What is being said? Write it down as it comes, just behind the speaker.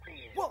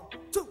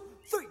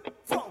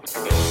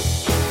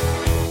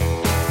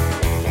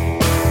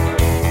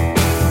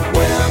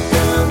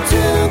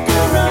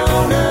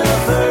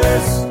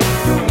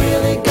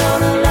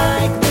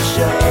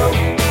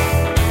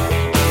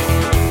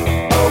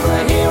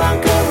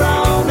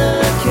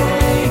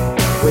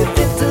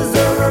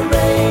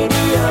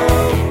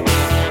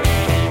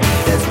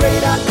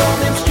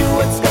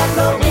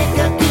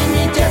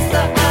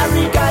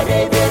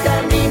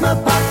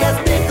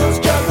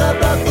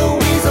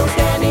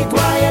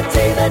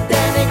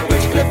Danny,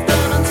 Rich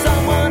Clifton, and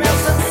someone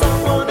else, and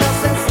someone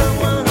else, and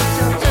someone else.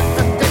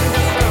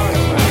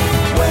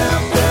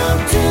 Welcome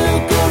to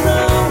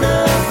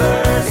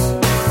Coronaverse.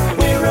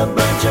 We're a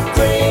bunch of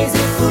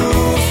crazy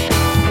fools.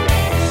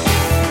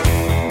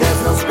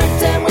 There's no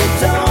script and we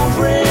don't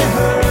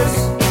rehearse.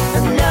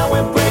 And now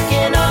we're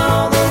breaking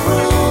all the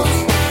rules.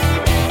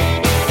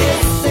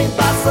 This ain't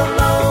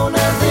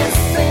Barcelona, this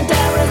ain't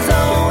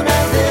Arizona.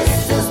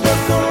 This is the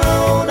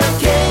Corona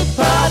Cake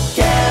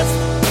Podcast.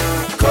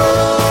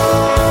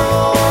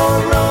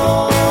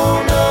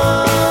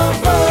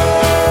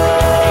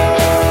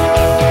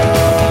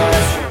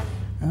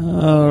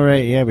 Coronaverse. All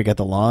right, yeah, we got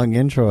the long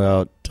intro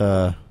out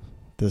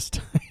this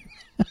time.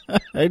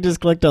 I just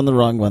clicked on the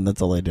wrong one.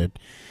 That's all I did.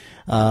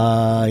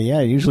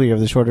 Yeah, usually you have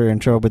the shorter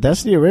intro, but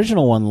that's the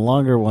original one, the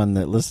longer one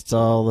that lists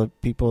all the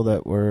people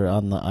that were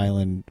on the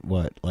island,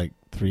 what, like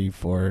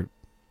 3-4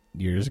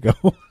 years ago?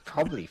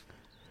 Probably,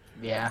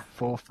 yeah,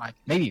 4 or 5,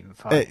 maybe even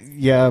 5.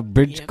 Yeah,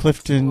 Bridge Yep,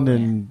 Clifton 4,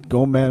 and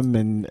Gomem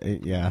and,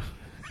 yeah.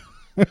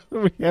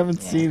 We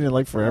haven't seen it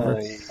like forever.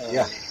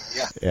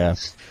 Yeah.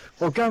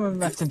 Well, Gomem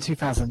left in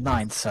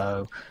 2009,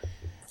 so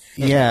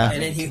Yeah,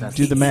 And then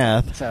do the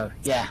math. so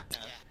yeah.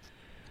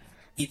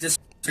 He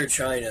disappeared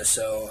China,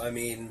 so, I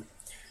mean,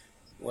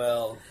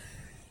 well,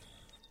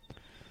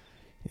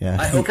 I Yeah.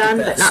 hope Forgotten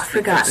the but best, not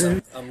because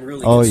forgotten. I'm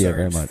really Oh, yeah,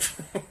 concerned. very much.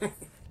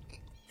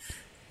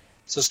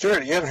 So,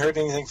 Stuart, you haven't heard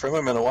anything from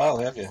him in a while,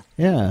 have you?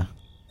 Yeah.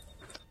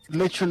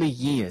 Literally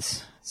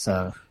years.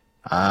 So,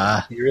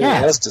 He really yeah.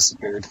 has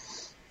disappeared.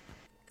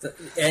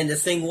 And the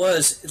thing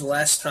was, the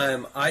last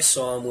time I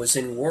saw him was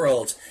in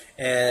World,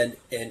 and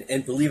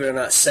believe it or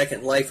not,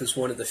 Second Life was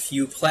one of the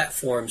few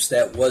platforms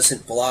that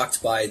wasn't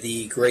blocked by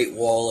the Great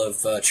Wall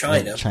of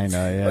China,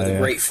 Yeah, or the yeah.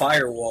 Great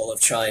Firewall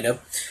of China.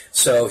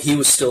 So he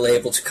was still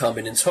able to come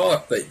in and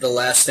talk, but the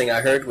last thing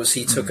I heard was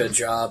he took a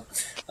job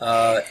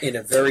in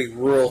a very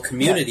rural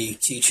community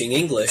teaching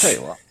English. Tell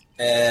you what,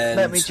 And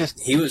let me just...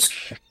 he was...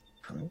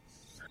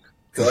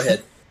 Go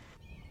ahead.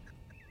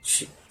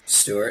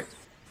 Stuart.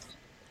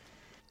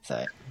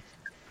 So,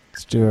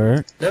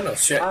 Stuart. No,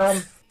 sure.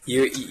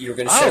 You're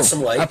going to shed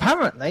some light.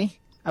 apparently,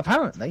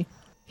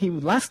 he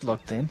last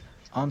logged in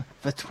on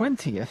the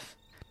 20th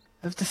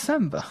of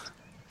December,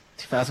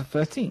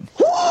 2013.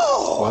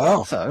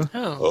 Wow. So,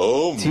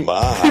 Oh.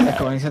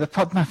 according to the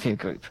Podmafia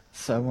group.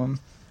 So,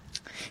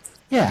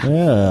 yeah.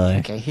 Really?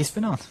 Okay, he's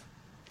been on.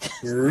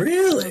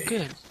 Really? Oh,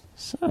 good.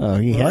 So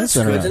he Well, has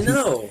that's been good around. to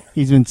know.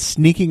 He's been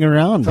sneaking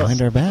around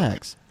behind our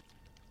backs.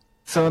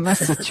 So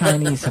unless the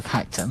Chinese have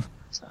hacked him,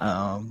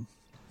 I'm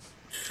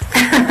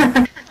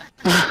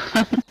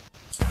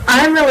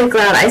really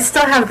glad. I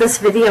still have this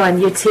video on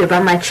YouTube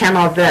on my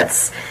channel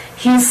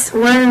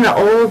we're in an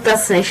old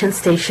destination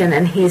station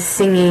and he's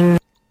singing,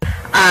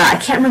 I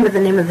can't remember the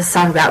name of the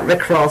song, that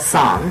Rickroll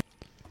song.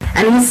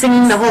 And he's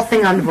singing the whole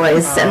thing on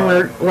voice and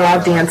we're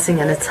all dancing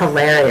and it's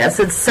hilarious.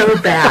 It's so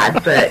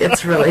bad, but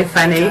it's really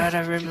funny. God,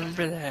 I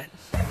remember that.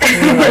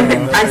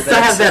 I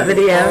still have that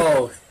video.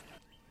 Oh,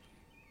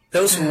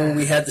 those were when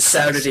we had the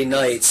Saturday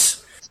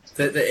nights,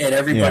 and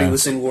everybody Yeah.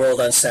 was in World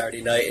on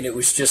Saturday night, and it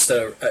was just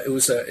it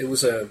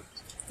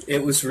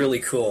was really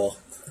cool.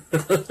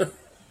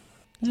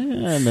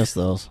 Yeah, I miss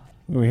those.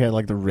 We had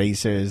like the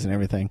races and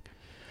everything.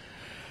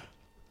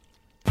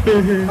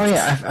 oh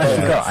yeah,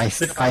 I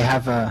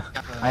forgot.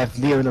 I have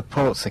Leo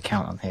Laporte's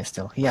account on here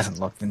still. He hasn't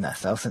logged in that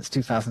cell since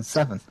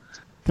 2007.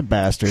 The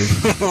bastard.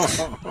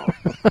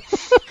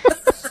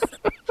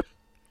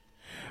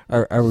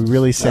 Are we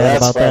really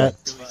sad That's about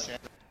that?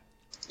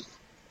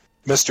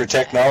 Mr.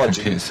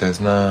 Technology. It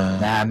says no.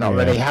 Nah, I'm not Yeah.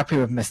 really happy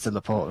with Mr.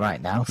 Laporte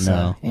right now.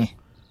 So, No.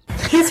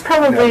 He's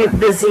probably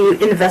busy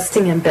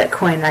investing in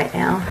Bitcoin right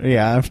now.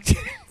 Yeah.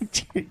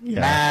 Yeah.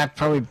 Nah,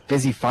 probably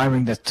busy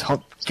firing the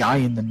top guy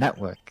in the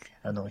network.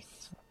 Annoying.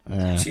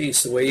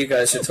 Jeez, the way you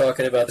guys are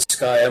talking about this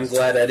guy, I'm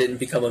glad I didn't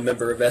become a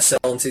member of SL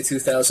until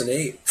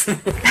 2008.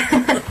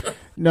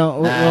 No,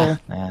 well,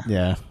 Nah.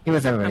 yeah. He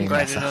was everybody I'm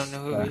glad in I that don't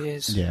know who he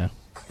is. Yeah.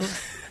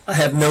 I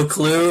have no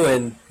clue,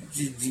 and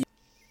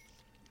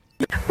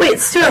Wait,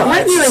 Stuart,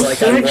 weren't you It's a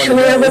like I huge wanna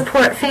Leo know.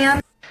 Laporte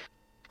fan?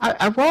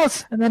 I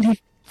was, and then he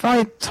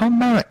fired Tom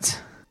Merritt.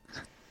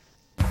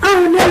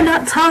 Oh no,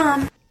 not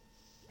Tom.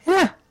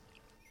 Yeah.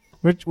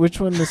 Which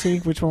one was he?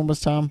 Which one was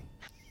Tom?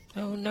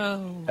 Oh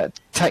no.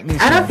 Tech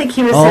News. I don't think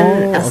he was Oh,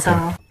 in okay.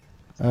 SL.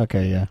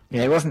 Okay, yeah.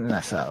 Yeah, he wasn't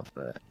in SL,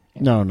 but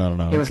No.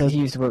 he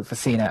used to work for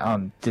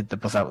CNET did the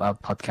Buzz Out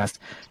Loud podcast.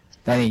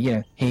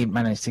 Then he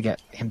managed to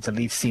get him to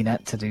leave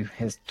CNET to do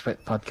his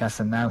Twit podcast,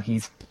 and now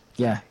his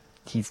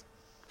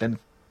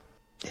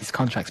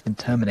contract's been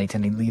terminated,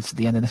 and he leaves at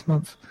the end of this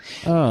month.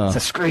 Oh, So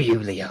screw you,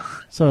 Leo.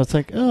 so it's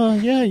like, oh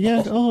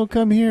yeah. Oh,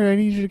 come here. I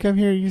need you to come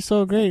here. You're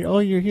so great. Oh,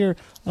 you're here.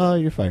 Oh,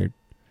 you're fired.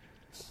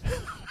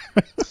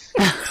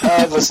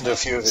 I've listened to a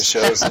few of his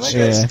shows, and that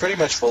Yeah. guy's pretty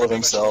much full of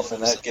himself,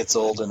 and that gets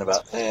old in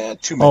about 2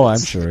 minutes. Oh, I'm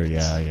sure.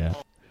 Yeah.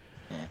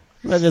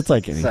 But it's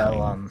like anything.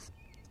 So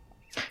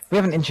we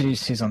haven't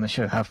introduced who's on the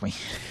show, have we?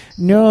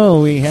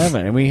 No, we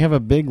haven't, and we have a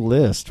big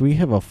list. We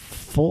have a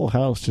full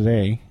house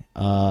today.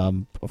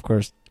 Of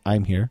course,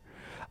 I'm here.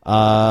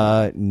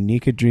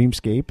 Nika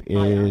Dreamscape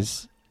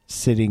is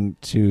sitting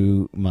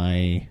to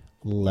my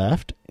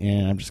left,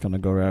 and I'm just going to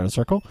go around in a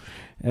circle.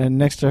 And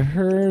next to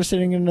her,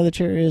 sitting in another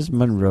chair, is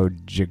Monroe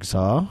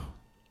Jigsaw.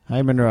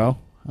 Hi, Monroe.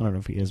 I don't know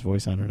if he has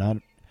voice on or not.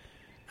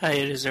 Hi,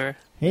 Itazura.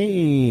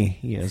 Hey,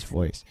 he has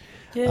voice.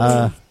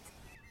 Yay.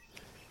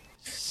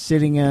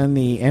 Sitting on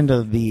the end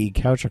of the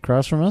couch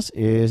across from us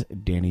is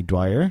Danny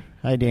Dwyer.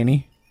 Hi,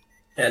 Danny.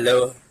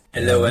 Hello.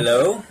 Hello,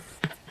 hello.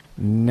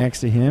 Next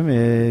to him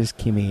is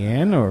Kimi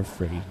Ann, or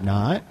Freddie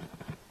Not.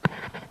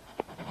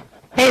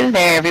 Hey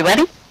there,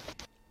 everybody.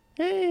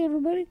 Hey,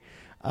 everybody.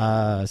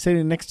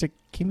 Sitting next to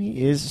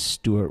Kimi is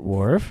Stuart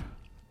Wharf.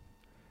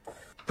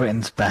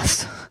 Britain's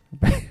best.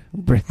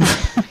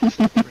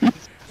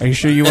 Are you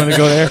sure you want to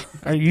go there?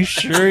 Are you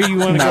sure you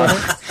want to go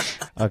there?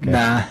 Okay.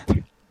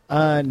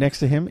 Nah. Next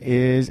to him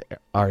is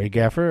Arri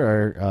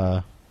Gaffer,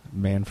 our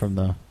man from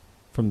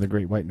the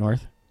Great White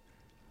North.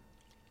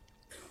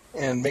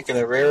 And making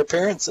a rare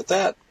appearance at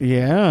that.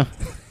 Yeah.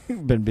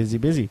 Been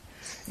busy.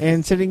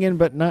 And sitting in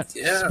but not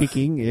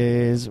speaking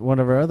is one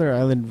of our other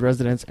island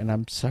residents, and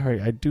I'm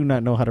sorry, I do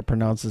not know how to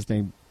pronounce his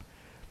name.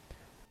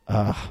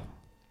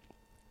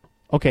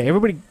 Okay,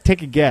 everybody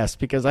take a guess,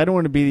 because I don't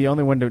want to be the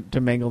only one to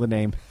mangle the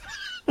name.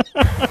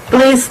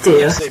 Please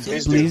do.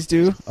 Please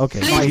do?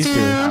 Okay, please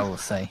do. I will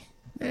say.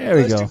 There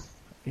we go.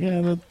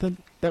 Yeah,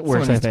 that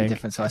works, I think.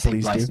 Different, so I say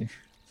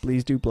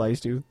Please do.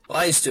 Please do.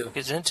 Please do.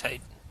 It's in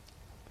tight.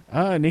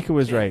 Nika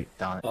was right.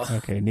 Darn it.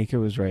 Okay, Nika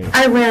was right.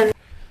 I win.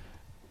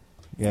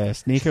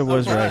 Yes, Nika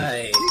was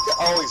right. Nika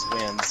always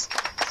wins.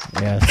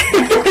 Yes.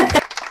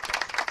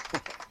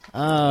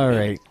 All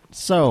right.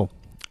 So,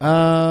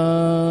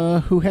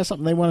 who has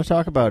something they want to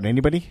talk about?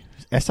 Anybody?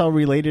 SL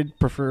related,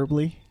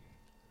 preferably?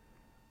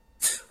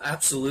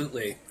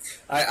 Absolutely.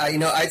 I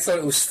thought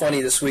it was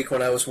funny this week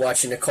when I was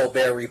watching the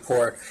Colbert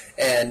Report,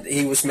 and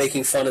he was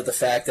making fun of the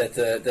fact that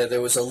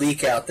there was a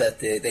leak out that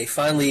they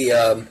finally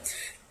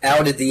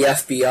outed the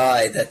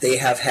FBI that they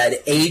have had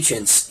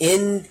agents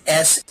in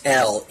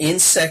SL, in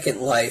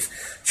Second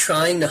Life,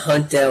 trying to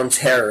hunt down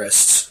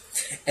terrorists.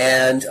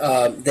 And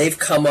they've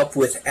come up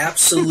with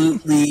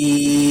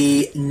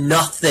absolutely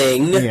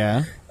nothing.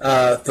 Yeah.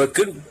 But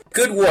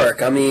good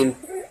work. I mean,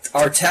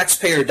 our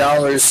taxpayer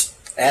dollars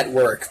at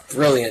work.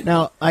 Brilliant.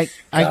 Now, I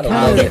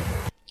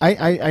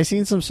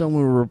seen some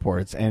similar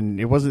reports, and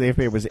it wasn't the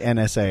FBI, it was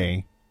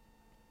NSA.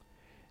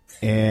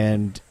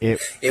 And it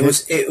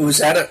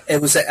was out of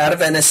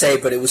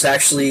NSA, but it was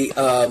actually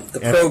the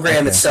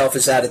program itself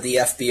is out of the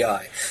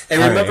FBI.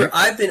 And remember,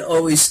 I've been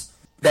always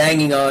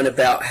banging on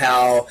about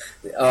how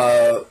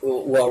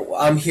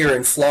I'm here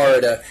in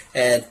Florida,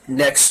 and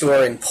next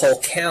door in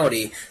Polk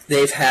County,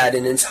 they've had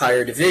an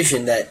entire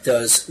division that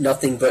does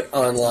nothing but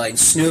online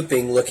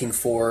snooping, looking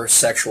for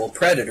sexual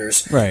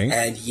predators. Right.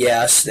 And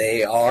yes,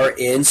 they are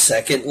in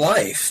Second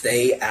Life.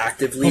 They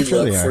actively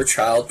look for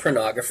child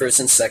pornographers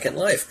in Second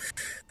Life.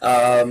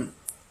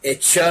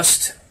 It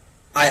just,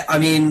 I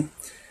mean,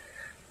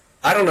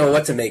 I don't know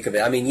what to make of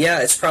it. I mean, yeah,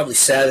 it's probably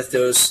sad that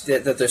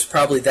there's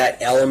probably that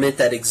element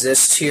that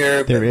exists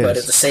here, but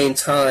at the same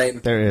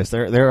time, there is.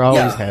 There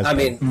always has been. I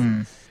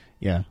mean,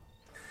 yeah.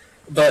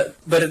 But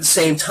at the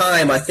same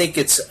time, I think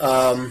it's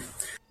the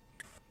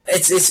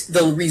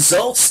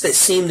results that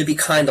seem to be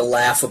kind of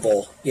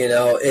laughable. You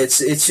know, it's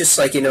just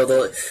like, you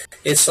know,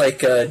 it's like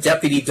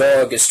Deputy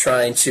Dog is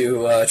trying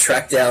to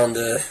track down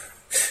the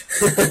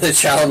the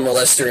child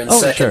molester in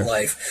Second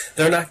Life.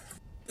 They're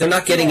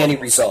not getting any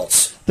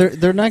results.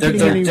 They're not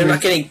getting any. They're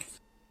not getting.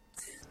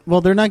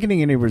 Well, they're not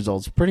getting any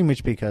results, pretty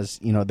much because,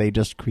 you know, they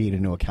just create a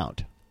new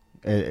account.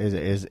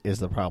 Is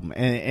the problem,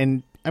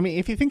 and I mean,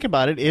 if you think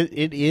about it,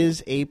 it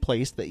is a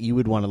place that you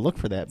would want to look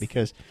for that,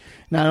 because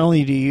not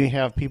only do you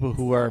have people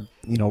who are,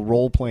 you know,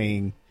 role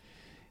playing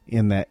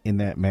in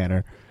that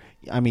manner.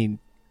 I mean,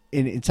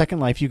 in Second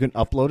Life, you can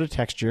upload a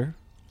texture,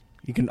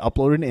 you can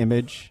upload an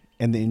image,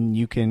 and then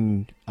you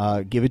can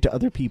give it to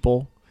other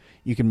people.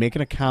 You can make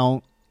an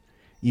account.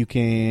 You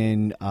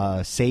can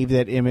save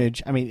that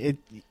image. I mean,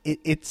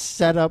 it's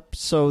set up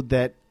so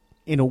that,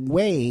 in a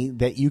way,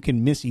 that you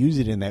can misuse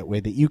it in that way,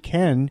 that you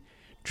can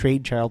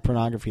trade child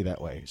pornography that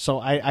way. So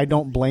I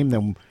don't blame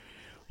them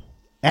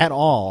at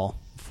all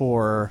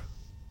for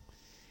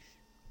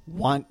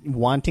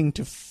wanting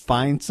to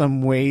find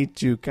some way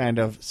to kind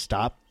of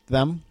stop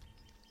them.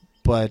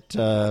 But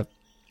I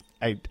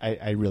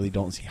really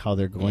don't see how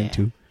they're going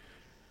to.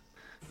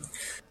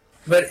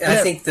 But I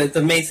think that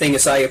the main thing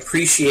is I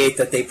appreciate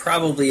that they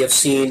probably have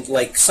seen,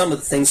 like, some of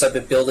the things I've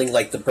been building,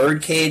 like the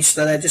bird cage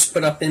that I just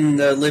put up in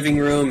the living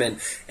room, and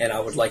I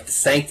would like to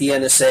thank the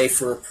NSA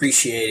for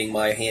appreciating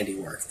my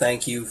handiwork.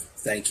 Thank you.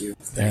 You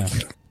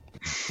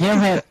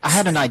know, I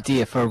had an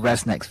idea for a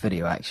Resnex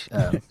video,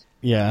 actually.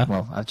 Yeah.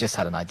 Well, I've just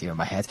had an idea in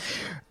my head.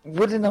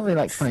 Wouldn't it not be,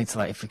 like, funny to,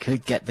 like, if we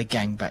could get the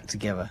gang back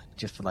together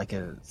just for, like,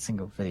 a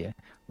single video?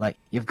 Like,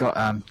 you've got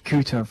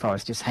Kuta and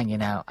Forrest just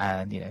hanging out,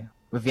 and, you know,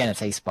 with the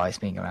NSA spies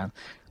being around,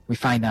 we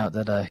find out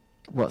that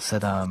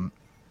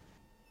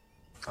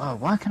Oh,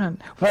 why can I?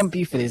 Juan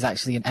Buford is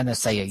actually an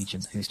NSA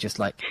agent who's just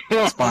like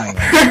spying.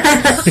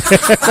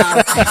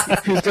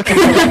 Who's looking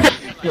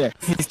for,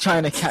 he's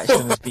trying to catch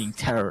them as being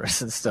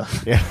terrorists and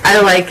stuff. Yeah.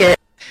 I like it.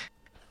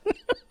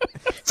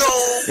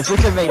 If we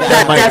could make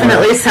That that,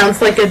 definitely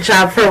sounds like a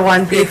job for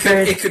Juan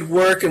Buford. It could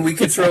work, and we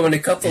could throw in a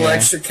couple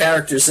extra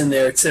characters in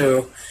there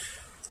too.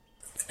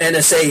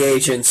 NSA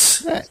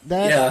agents. I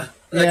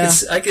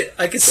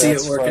could see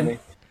it working. Funny.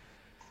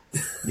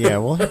 Yeah,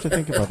 we'll have to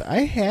think about that.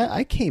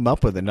 I came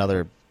up with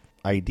another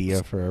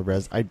idea for a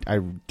res.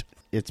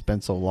 It's been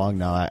so long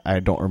now.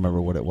 I don't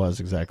remember what it was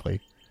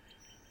exactly.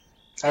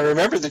 I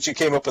remember that you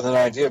came up with an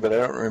idea, but I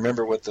don't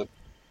remember what the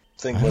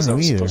thing was I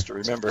was supposed to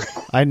remember.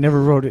 I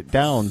never wrote it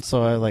down,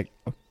 so I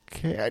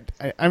okay.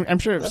 I'm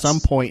sure at some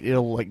point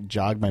it'll like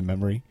jog my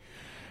memory,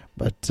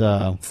 but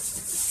I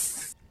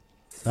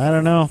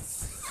don't know.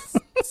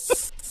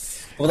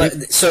 Well,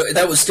 so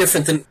that was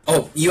different than.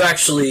 Oh, you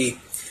actually.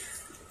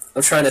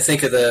 I'm trying to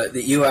think of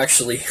you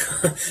actually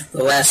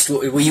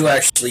you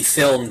actually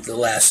filmed the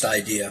last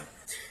idea,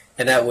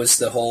 and that was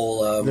the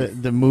whole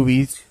the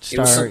movie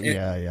star.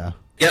 Yeah.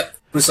 Yep,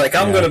 it was like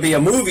I'm going to be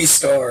a movie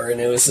star, and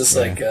it was just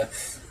like I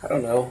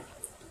don't know.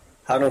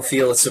 I don't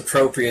feel it's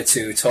appropriate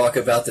to talk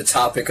about the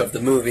topic of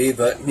the movie,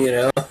 but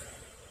hey,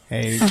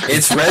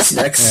 it's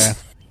Resniks.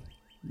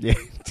 Yeah.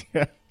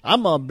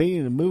 I'm gonna be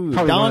in the movie.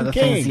 Probably Don one of the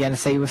King. things the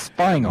NSA was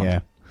spying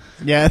on.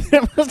 Yeah,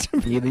 that must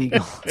have been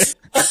illegal.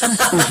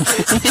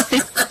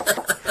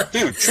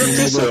 Dude,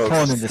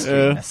 porn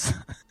industry.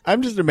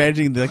 I'm just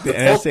imagining the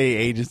NSA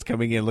agents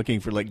coming in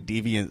looking for like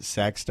deviant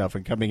sex stuff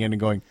and coming in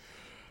and going,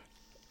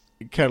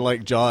 kind of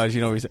like Jaws,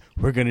 he's like,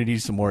 we're gonna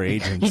need some more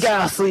agents. You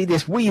gotta see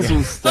this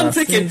weasel stuff.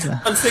 I'm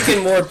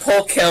thinking more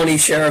Polk County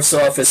Sheriff's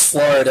Office,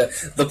 Florida.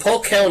 The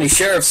Polk County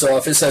Sheriff's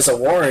Office has a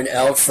warrant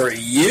out for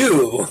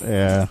you.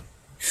 Yeah.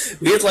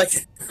 We'd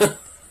like.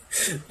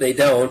 They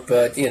don't,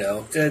 but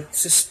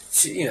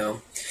just you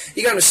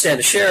gotta understand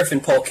the sheriff in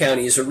Polk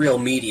County is a real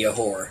media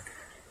whore,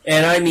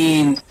 and I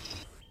mean,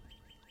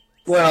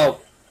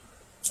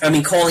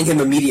 calling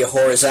him a media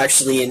whore is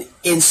actually an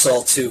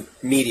insult to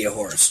media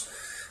whores.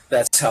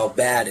 That's how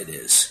bad it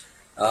is.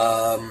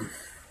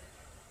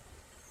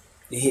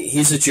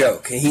 He's a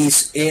joke.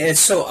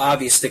 It's so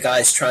obvious the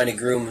guy's trying to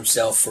groom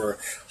himself for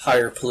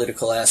higher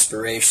political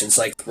aspirations,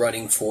 like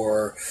running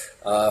for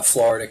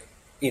Florida,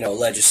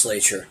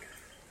 legislature.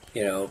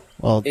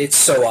 Well, it's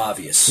so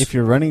obvious. If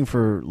you're running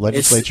for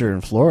legislature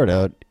in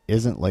Florida,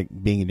 isn't like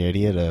being an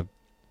idiot a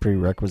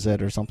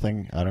prerequisite or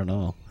something? I don't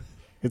know.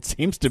 It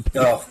seems to be.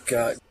 Oh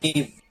God,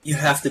 you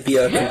have to be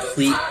a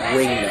complete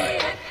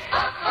wingnut.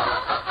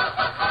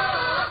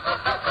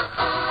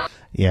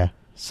 Yeah.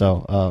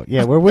 So,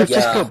 we're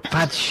just got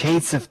bad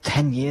shades of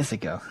 10 years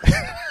ago.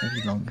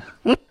 Maybe longer.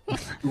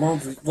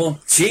 Well,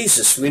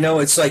 Jesus,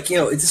 it's like,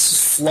 this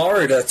is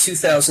Florida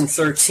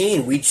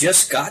 2013. We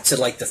just got to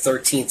like the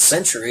 13th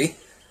century.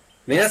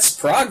 I mean, that's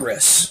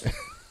progress.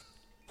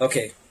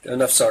 Okay,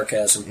 enough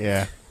sarcasm.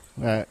 Yeah.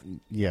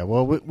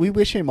 Well, we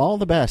wish him all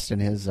the best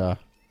in his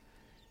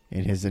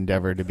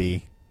endeavor to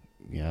be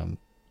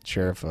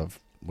sheriff of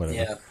whatever.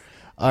 Yeah.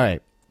 All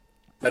right.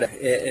 But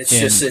it's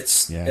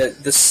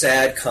the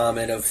sad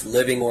comment of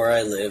living where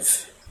I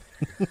live.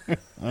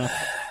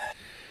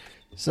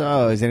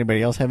 So, does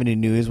anybody else have any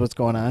news? What's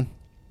going on?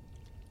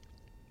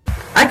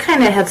 I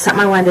kind of had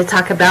something I wanted to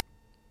talk about.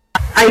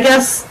 I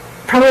guess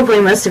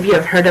probably most of you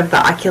have heard of the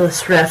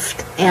Oculus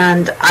Rift,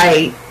 and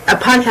a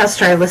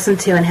podcaster I listen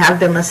to and have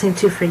been listening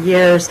to for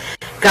years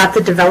got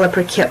the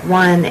developer kit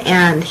 1,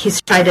 and he's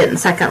tried it in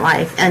Second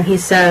Life, and he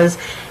says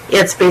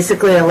it's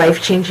basically a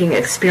life-changing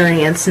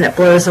experience, and it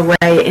blows away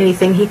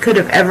anything he could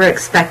have ever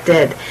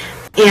expected.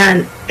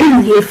 And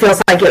he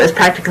feels like it was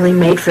practically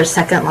made for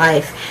Second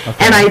Life.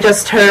 Okay. And I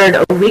just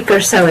heard a week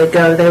or so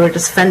ago they were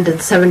just funded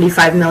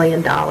 $75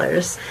 million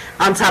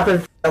on top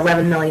of the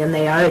 $11 million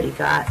they already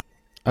got.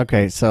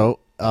 Okay, so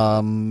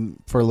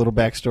for a little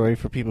backstory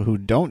for people who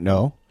don't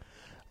know,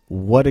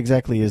 what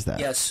exactly is that?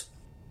 Yes.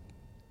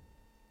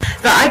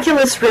 The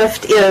Oculus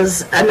Rift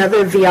is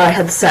another VR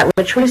headset,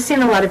 which we've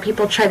seen a lot of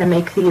people try to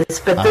make these,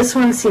 but this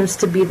one seems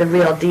to be the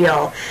real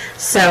deal.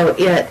 So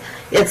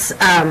it's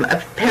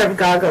a pair of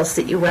goggles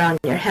that you wear on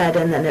your head,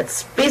 and then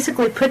it's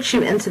basically puts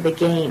you into the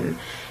game.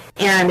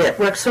 And it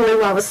works really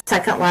well with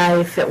Second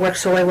Life. It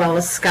works really well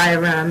with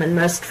Skyrim and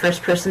most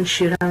first-person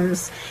shoot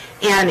 'ems.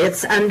 And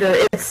it's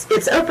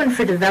open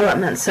for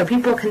development, so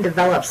people can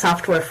develop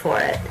software for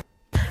it.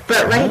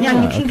 But right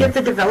now you can get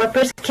the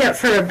developer's kit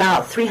for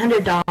about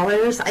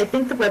 $300. I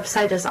think the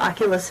website is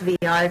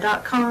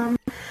oculusvr.com.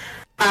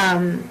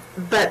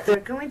 But they're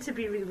going to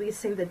be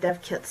releasing the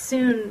dev kit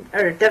soon,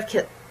 or dev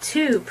kit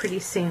 2 pretty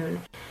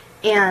soon.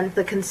 And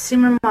the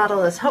consumer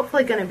model is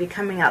hopefully going to be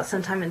coming out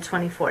sometime in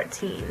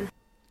 2014.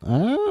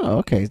 Oh,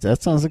 okay.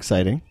 That sounds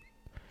exciting.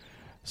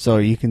 So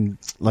you can,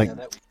 so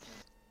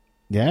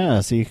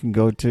you can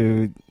go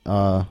to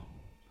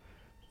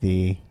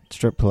the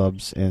strip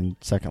clubs in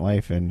Second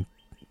Life and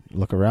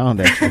look around,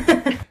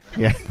 actually.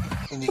 Yeah.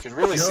 And you can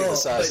really see the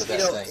size of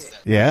that thing.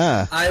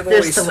 Yeah. I've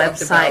always the talked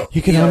website. about,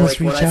 you can almost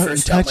reach out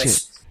and touch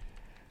it.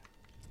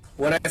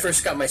 when I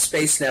first got my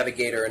Space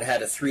Navigator and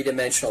had a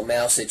three-dimensional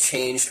mouse, it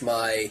changed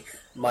my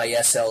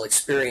SL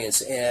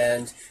experience.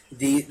 And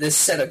this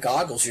set of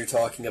goggles you're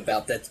talking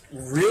about that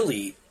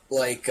really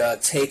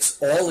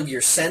takes all of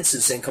your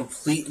senses and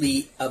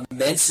completely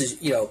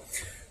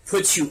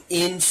puts you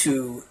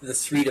into the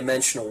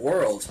three-dimensional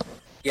world.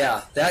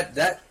 Yeah,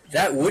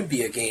 that would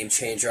be a game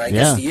changer. I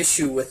guess the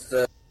issue with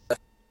the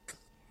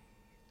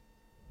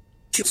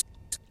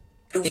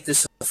make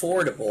this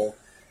affordable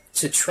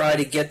to try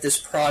to get this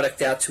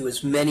product out to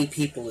as many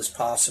people as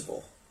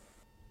possible.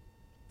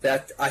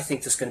 That I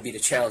think is going to be the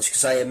challenge,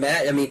 because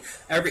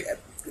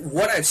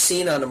what I've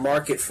seen on the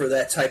market for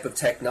that type of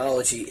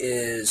technology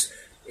is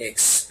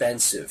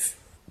expensive.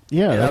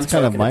 Yeah, and that's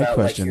kind of my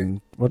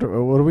question. What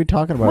are we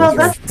talking about as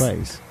far as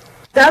price?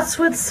 That's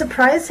what's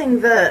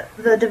surprising.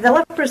 The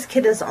developer's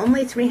kit is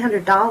only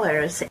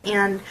 $300,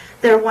 and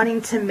they're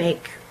wanting to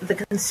make the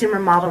consumer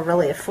model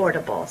really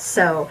affordable.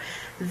 So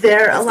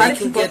a lot of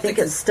people think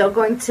it's still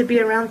going to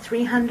be around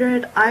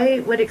 $300.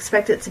 I would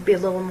expect it to be a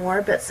little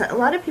more, but a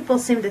lot of people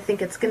seem to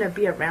think it's going to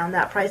be around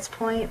that price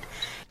point.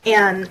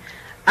 And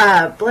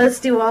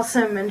Blesdew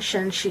also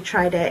mentioned she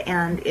tried it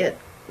and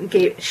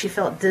she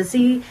felt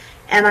dizzy,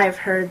 and I've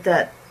heard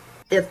that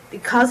it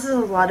causes a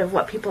lot of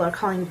what people are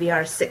calling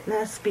VR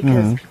sickness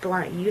because people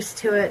aren't used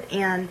to it,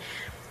 and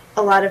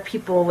a lot of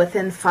people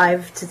within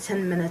 5 to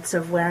 10 minutes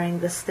of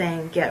wearing this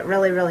thing get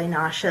really, really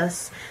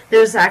nauseous.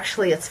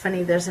 It's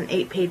funny, there's an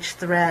 8-page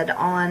thread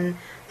on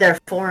their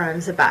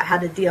forums about how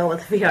to deal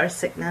with VR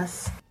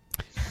sickness.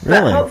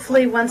 Really? But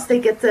hopefully once they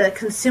get the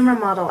consumer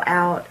model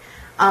out,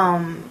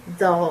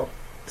 they'll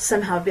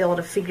somehow be able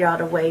to figure out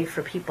a way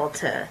for people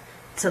to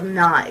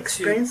not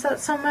experience that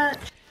so much.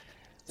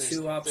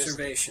 Two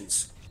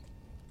observations.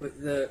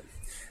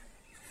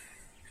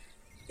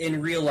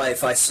 In real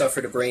life, I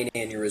suffered a brain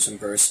aneurysm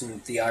burst,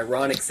 and the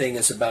ironic thing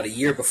is about a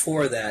year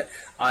before that,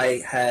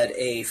 I had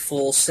a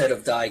full set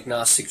of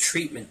diagnostic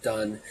treatment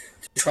done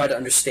to try to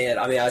understand.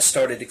 I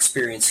started to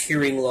experience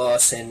hearing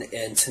loss and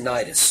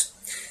tinnitus.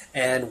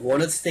 And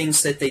one of the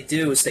things that they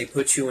do is they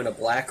put you in a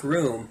black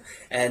room,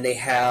 and they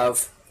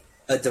have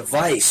a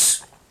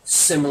device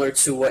similar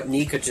to what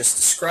Nika just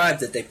described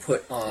that they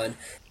put on,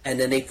 and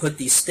then they put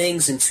these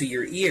things into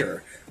your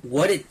ear.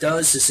 What it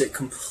does is it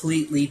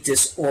completely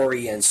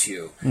disorients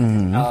you.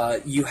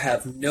 You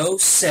have no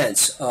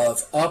sense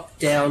of up,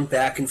 down,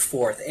 back, and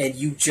forth, and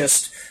you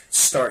just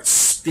start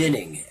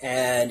spinning,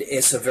 and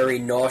it's a very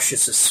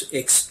nauseous.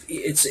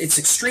 It's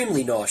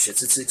extremely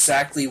nauseous. It's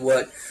exactly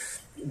what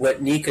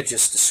Nika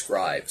just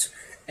described,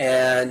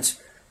 and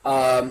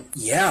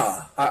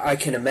I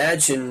can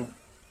imagine.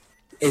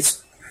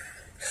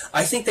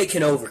 I think they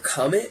can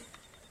overcome it.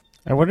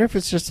 I wonder if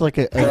it's just like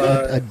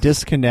a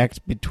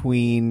disconnect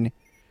between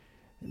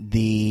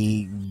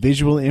the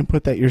visual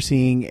input that you're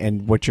seeing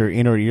and what your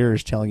inner ear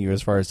is telling you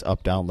as far as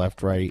up, down,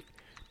 left, right.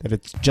 That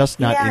it's just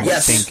not in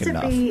sync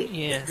enough.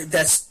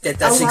 That's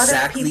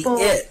exactly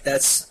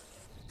it.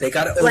 They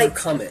got to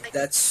overcome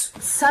it.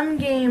 Some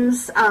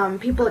games,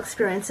 people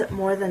experience it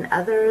more than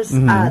others.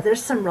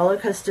 There's some roller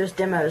coasters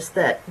demos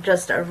that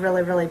just are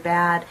really, really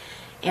bad.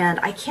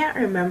 And I can't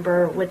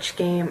remember which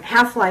game.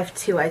 Half-Life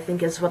 2, I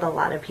think, is what a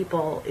lot of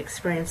people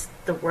experience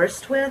the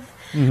worst with.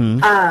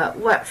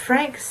 What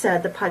Frank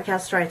said, the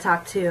podcaster I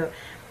talked to,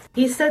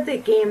 he said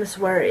that games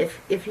where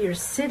if you're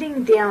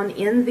sitting down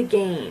in the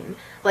game,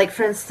 like,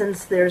 for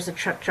instance, there's a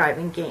truck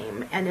driving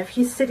game, and if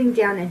he's sitting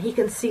down and he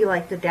can see,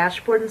 like, the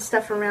dashboard and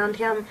stuff around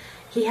him,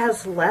 he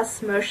has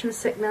less motion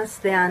sickness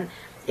than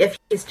if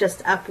he's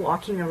just up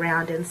walking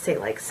around in, say,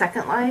 like,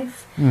 Second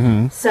Life.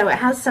 So it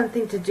has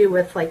something to do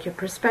with, like, your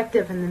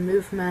perspective and the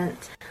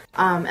movement.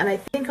 And I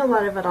think a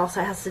lot of it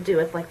also has to do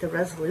with, like, the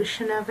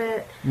resolution of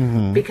it,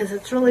 because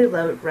it's really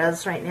low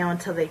res right now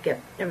until they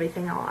get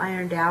everything all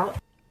ironed out.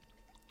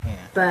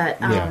 But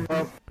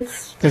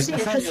it's pretty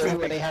interesting.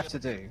 What they have to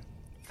do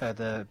for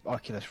the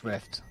Oculus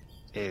Rift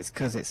is,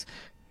 because it's,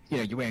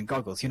 you're wearing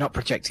goggles, you're not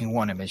projecting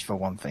one image for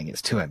one thing,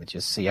 it's two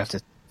images, so you have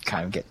to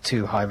kind of get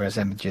two high-res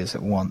images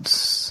at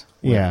once.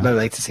 Low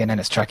latency, and then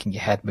it's tracking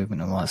your head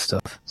movement and all that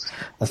stuff,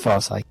 as far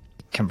as I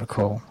can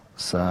recall.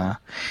 So,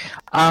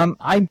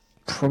 I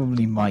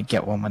probably might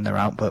get one when they're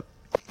out, but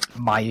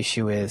my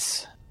issue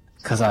is,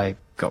 because I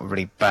got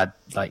really bad,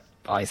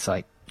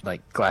 eyesight,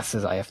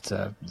 glasses I have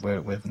to wear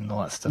it with and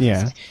all that stuff.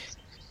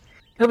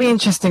 It'll be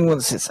interesting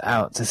once it's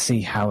out to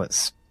see how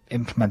it's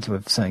implemented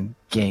with certain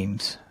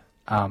games.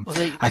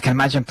 I can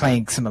imagine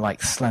playing something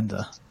like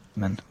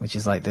Slenderman, which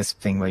is like this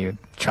thing where you're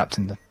trapped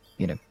in the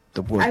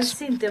woods. I've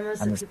seen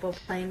demos of people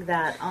playing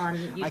that on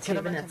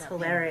YouTube, and it's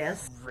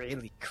hilarious.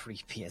 Really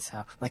creepy as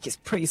hell. It's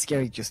pretty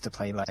scary just to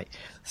play like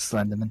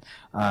Slenderman.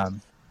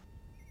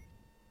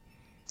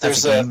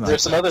 There's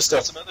some other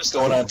stuff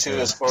going on too,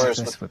 as far as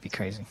this would be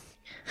crazy.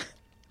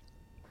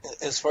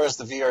 As far as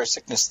the VR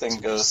sickness thing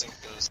goes,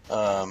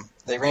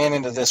 they ran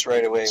into this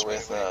right away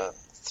with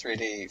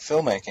 3D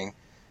filmmaking,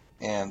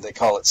 and they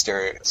call it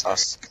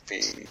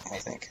stereoscopic, I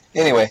think.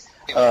 Anyway,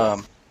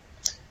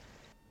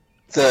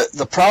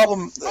 the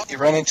problem that you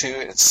run into,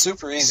 it's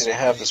super easy to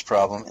have this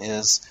problem,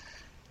 is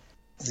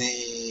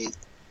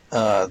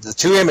the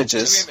two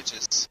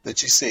images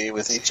that you see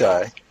with each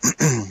eye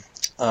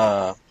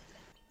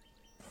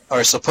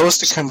are supposed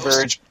to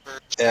converge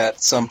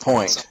at some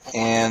point.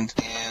 And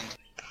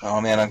oh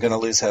man, I'm going to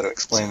lose how to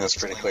explain this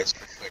pretty quick.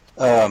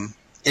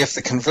 If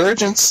the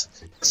convergence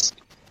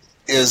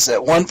is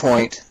at one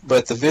point,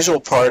 but the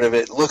visual part of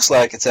it looks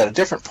like it's at a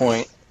different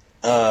point,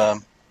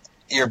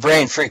 your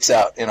brain freaks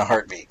out in a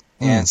heartbeat.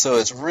 And so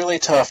it's really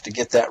tough to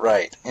get that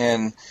right.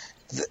 And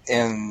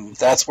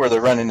that's where they're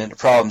running into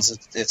problems.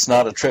 It's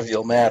not a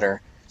trivial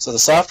matter. So the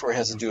software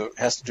has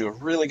to do a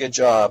really good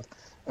job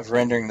of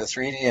rendering the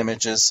 3D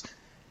images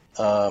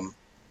in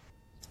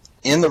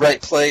the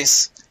right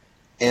place.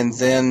 And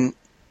then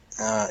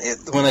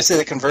when I say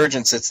the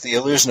convergence, it's the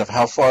illusion of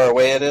how far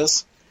away it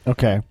is.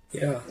 Okay.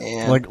 Yeah.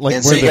 And, like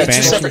and so where you the got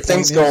two separate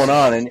things going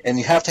on, and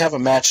you have to have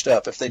them matched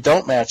up. If they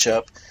don't match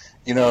up,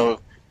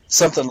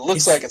 something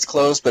looks like it's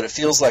close, but it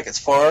feels like it's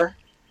far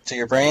to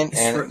your brain,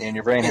 and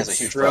your brain has a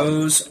huge problem. It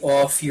throws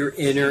off your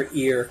inner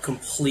ear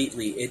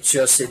completely. It's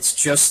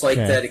just like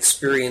that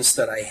experience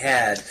that I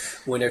had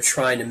when they're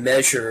trying to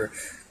measure.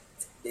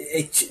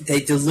 They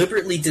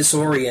deliberately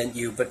disorient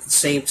you, but at the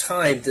same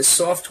time, the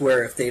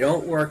software, if they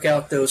don't work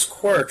out those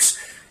quirks,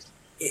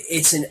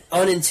 it's an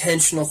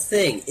unintentional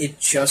thing. It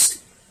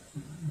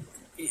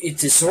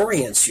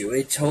disorients you.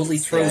 It totally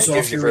throws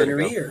off your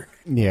inner ear.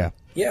 Yeah.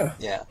 Yeah.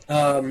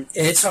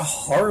 It's a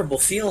horrible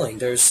feeling.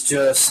 There's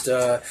just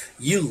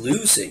you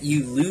lose it.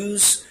 You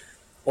lose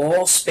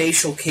all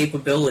spatial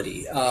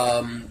capability.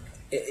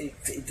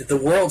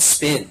 The world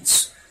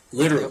spins,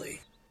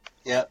 literally.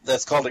 Yeah,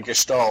 that's called a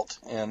gestalt,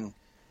 and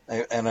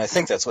I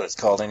think that's what it's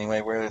called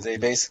anyway, where they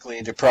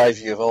basically deprive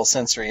you of all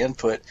sensory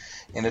input,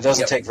 and it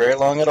doesn't take very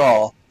long at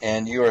all,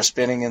 and you are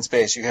spinning in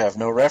space. You have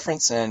no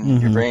reference,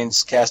 and your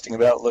brain's casting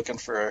about looking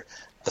for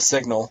a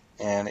signal,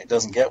 and it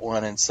doesn't get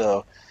one, and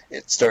so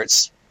it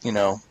starts,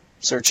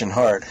 searching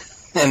hard,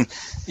 and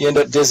you end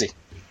up dizzy.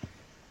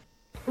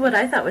 What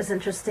I thought was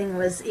interesting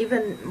was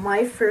even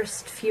my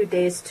first few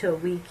days to a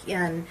week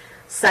in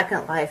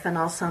Second Life and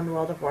also in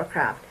World of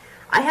Warcraft,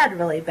 I had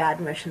really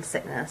bad motion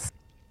sickness.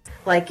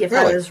 Like, if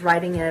I was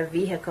riding in a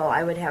vehicle,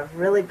 I would have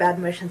really bad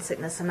motion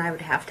sickness, and I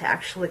would have to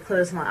actually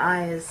close my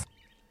eyes.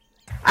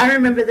 I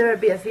remember there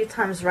would be a few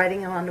times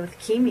riding around with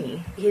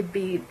Kimi. He'd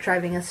be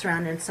driving us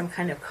around in some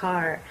kind of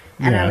car,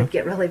 and I would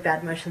get really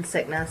bad motion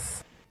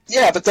sickness.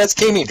 Yeah, but that's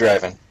Kimi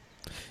driving.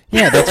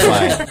 Yeah, that's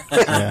fine.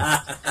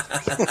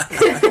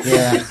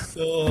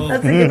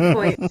 That's a good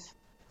point.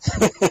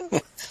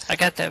 I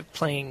got that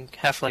playing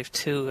Half-Life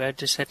 2. I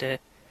just had to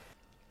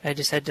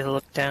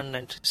look down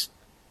and just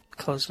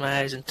close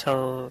my eyes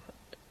until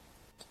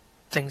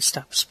things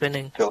stopped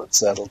spinning. Until it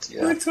settled,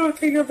 yeah. We're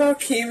talking about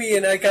Kimi,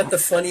 and I got the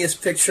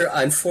funniest picture.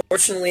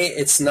 Unfortunately,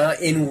 it's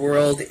not in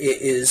World. It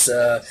is,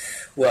 I'm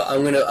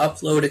going to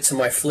upload it to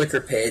my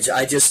Flickr page.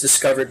 I just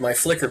discovered my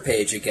Flickr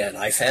page again.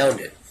 I found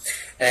it.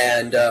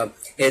 And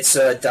it's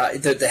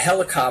the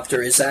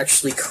helicopter is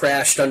actually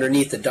crashed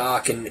underneath the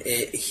dock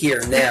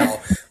here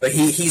now. But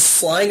he's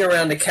flying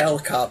around the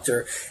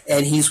helicopter,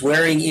 and he's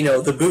wearing,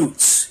 the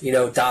boots,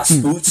 Das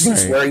boots.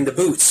 He's wearing the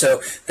boots. So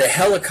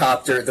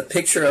the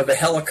picture of a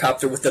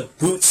helicopter with the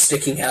boots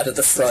sticking out of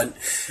the front,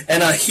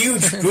 and a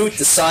huge boot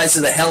the size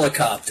of the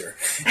helicopter.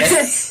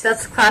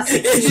 That's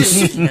classic.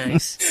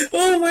 Nice.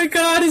 Oh my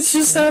God! It's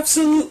just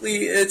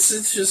absolutely.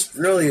 It's just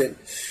brilliant.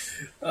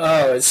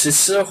 Oh, it's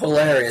just so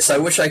hilarious. I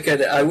wish I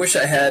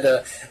had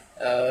a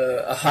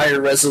higher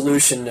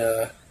resolution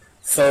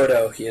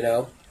photo.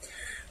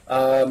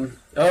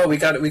 We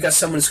got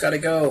someone who's got to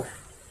go.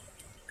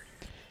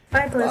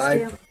 Bye, bless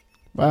you.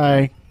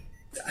 Bye.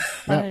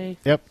 Bye.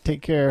 Yep.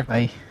 Take care.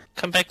 Bye.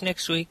 Come back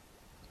next week.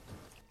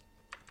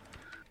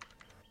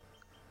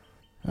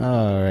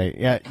 All right.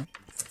 Yeah.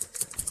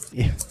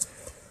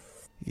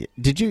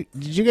 Did you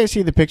guys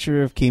see the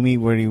picture of Kimi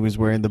where he was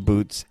wearing the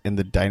boots in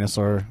the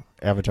dinosaur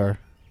avatar?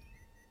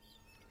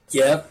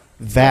 Yep.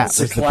 That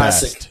was the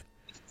best.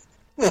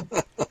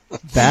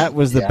 That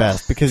was the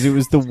best because it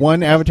was the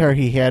one avatar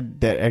he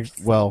had that,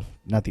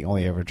 not the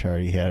only avatar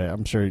he had.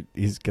 I'm sure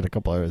he's got a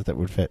couple others that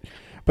would fit.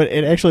 But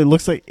it actually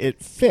looks like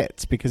it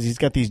fits because he's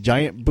got these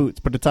giant boots,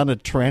 but it's on a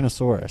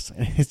Tyrannosaurus.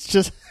 And it's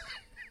just...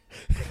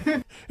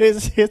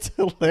 it's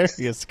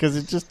hilarious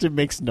because it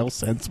makes no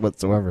sense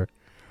whatsoever.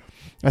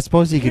 I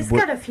suppose He's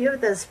got a few of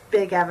those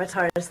big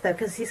avatars, though,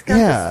 because he's got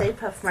the Stay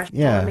Puft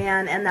Marshmallow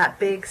Man and that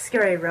big,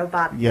 scary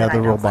robot. Yeah,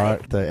 the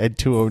robot, like. the Ed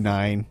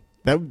 209.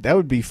 That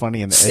would be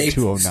funny in the Ed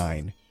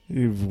 209.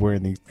 He was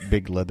wearing these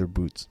big leather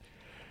boots.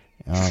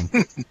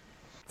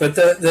 But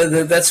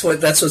that's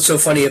what's so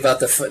funny about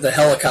the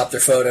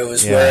helicopter photo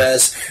is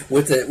whereas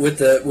with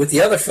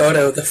the other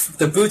photo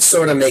the boots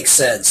sort of make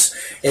sense.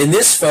 In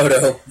this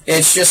photo,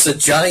 it's just a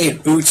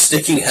giant boot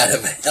sticking out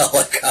of a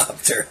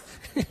helicopter.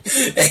 And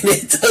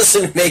it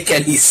doesn't make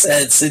any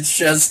sense. It's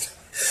just,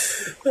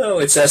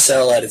 it's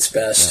SL at its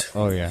best.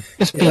 Yeah. Oh, yeah.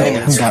 Just being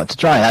hung out to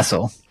dry, that's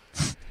all.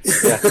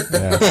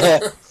 Yeah.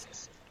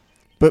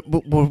 But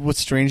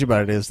what's strange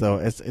about it is, though,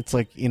 it's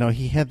like,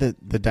 he had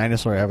the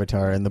dinosaur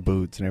avatar and the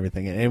boots and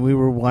everything. And we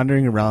were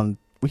wandering around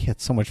we had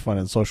so much fun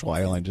in Social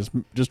Island,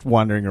 just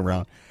wandering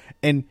around,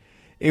 and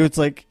it was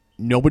like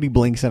nobody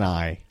blinks an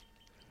eye.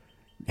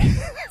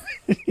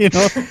 You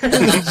know,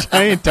 a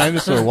giant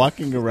dinosaur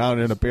walking around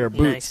in a pair of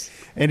boots, Nice.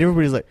 and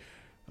everybody's like,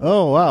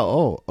 "Oh wow,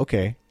 oh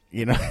okay,"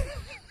 you know.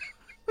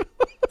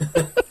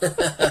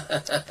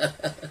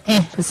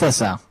 It's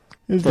so.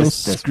 There's This- no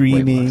this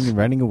screaming way and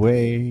running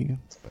away.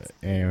 But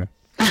anyway.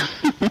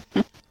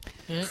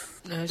 Yep,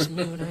 that was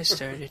me when I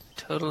started.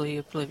 Totally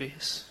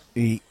oblivious.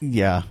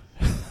 Yeah.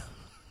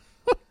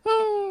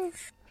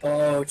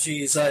 Oh,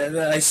 geez,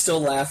 I still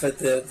laugh at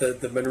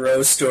the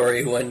Monroe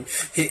story when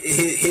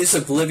his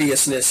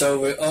obliviousness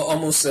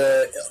almost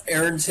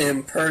earned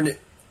him permanent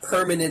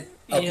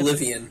Yep.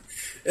 oblivion.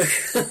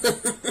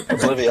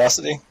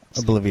 Obliviosity.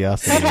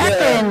 Obliviosity.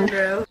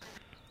 Monroe.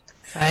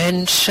 If I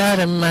hadn't shot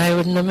him, I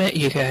wouldn't have met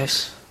you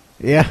guys.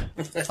 Yeah.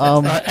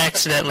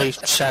 Accidentally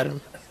shot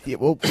him. Yeah,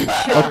 well,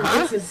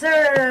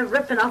 Itazura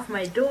ripping off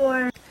my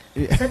door.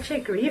 Such a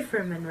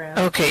griefer, Monroe.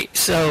 Okay,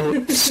 so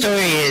the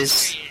story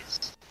is,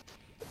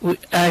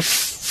 I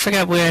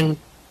forgot where in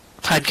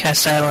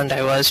Podcast Island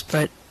I was,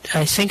 but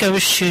I think I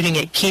was shooting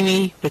at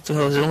Kimi with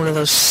one of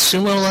those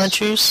sumo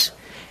launchers,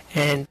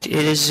 and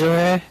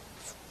Itazura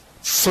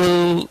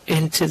flew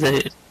into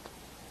the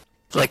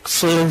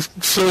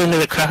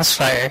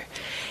crossfire,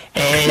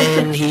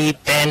 and he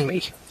banned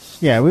me.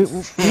 yeah,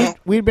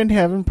 we'd been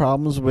having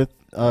problems with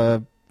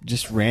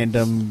just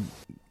random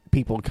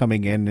people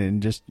coming in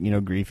and just, you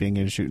know, griefing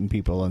and shooting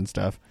people and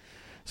stuff.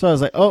 So I was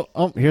like, oh,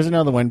 here's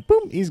another one.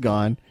 Boom, he's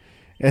gone.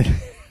 And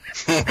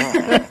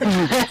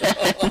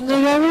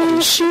I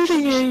was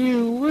shooting at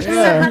you. So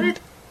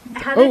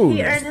how did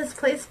he earn his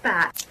place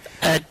back?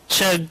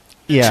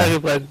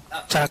 Chugabug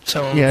talked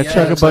to him. Yeah,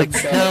 Chugabug. Like,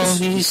 no,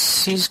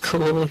 he's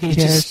cool. He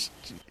just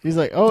he's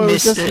like, oh, it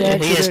was just an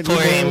missed it. He has accident.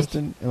 poor you aim. noticed,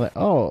 and like,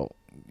 oh,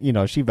 you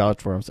know, she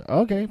vouched for him. So,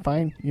 okay,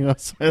 fine. You know,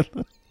 so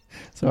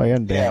I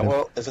unbanned Yeah, him.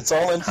 well, if it's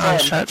all in I fun,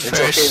 shot it's okay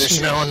to first,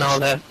 shoot. and all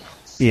that.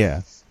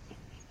 Yeah.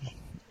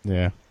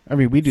 Yeah. I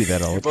mean, we do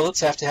that all Your the time. bullets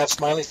have to have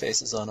smiley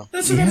faces on them.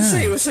 That's what I'm Yeah.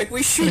 saying. It's like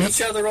we shoot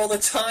each other all the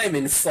time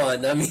in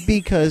fun. I mean,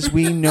 Because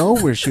we know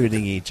we're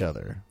shooting each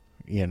other,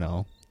 you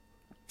know.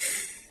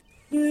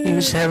 He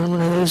was having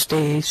one of those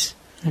days,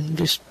 and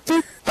just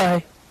boop,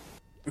 bye.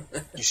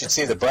 You should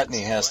see the button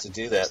he has to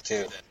do that,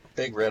 too.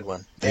 Big red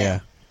one.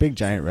 Yeah. Big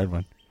giant red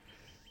one.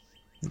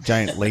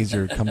 Giant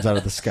laser comes out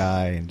of the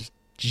sky and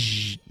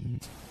just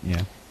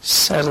yeah.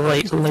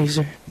 Satellite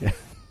laser. Yeah.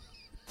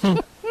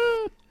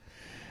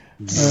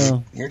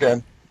 You're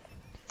done.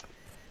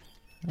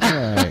 All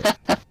right.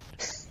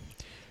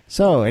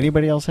 So,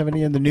 anybody else have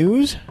any in the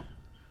news?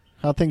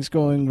 How things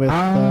going with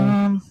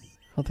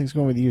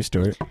you,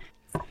 Stuart?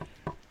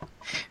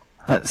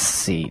 Let's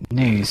see.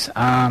 News.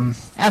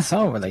 As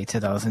all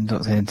related, I was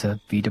inducted into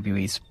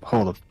VWE's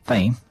Hall of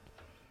Fame.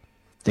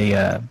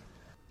 I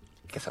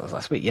guess that was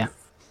last week, yeah.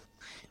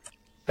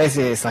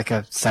 Basically, it's like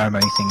a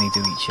ceremony thing they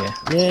do each year.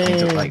 Yay. They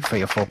induct like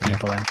 3 or 4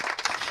 people in.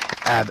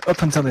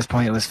 Up until this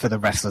point, it was for the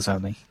wrestlers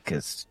only,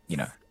 because, you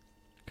know,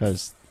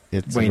 Because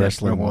it's way a to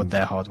wrestling reward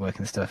their hard work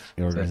and stuff.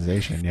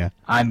 organization, yeah.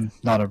 I'm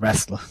not a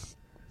wrestler.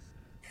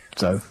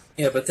 So,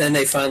 yeah, but then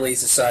they finally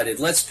decided,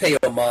 let's pay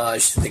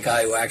homage to the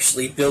guy who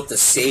actually built the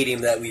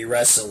stadium that we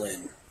wrestle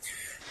in.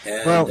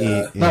 And, well,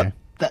 yeah.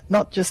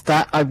 not just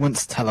that, I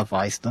once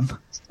televised them.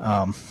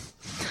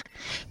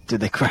 Did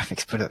the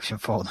graphics production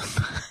for them.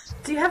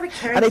 Do you have a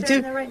character do-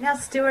 in there right now,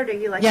 Stuart? Are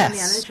you like Yes. a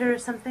manager or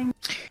something?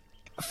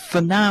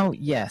 For now,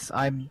 yes,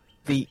 I'm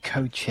the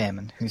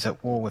co-chairman who's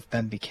at war with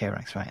Ben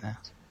Bikirax right now.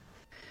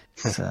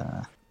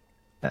 So,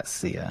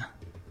 that's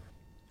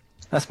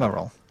my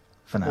role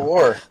for now.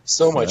 War.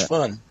 So much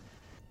fun.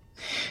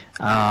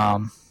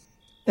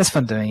 It's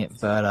fun doing it,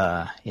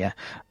 but yeah.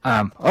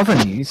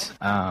 Other news,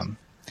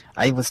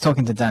 I was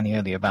talking to Danny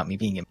earlier about me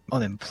being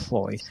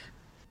unemployed.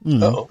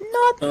 Uh-oh.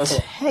 Not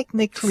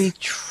technically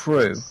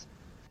true.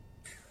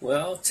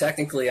 well,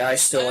 technically I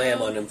still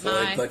am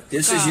unemployed, my but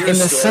this is your In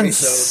the story, sense-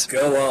 so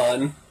go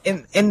on.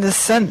 In the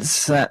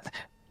sense that,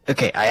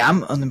 okay, I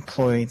am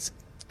unemployed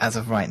as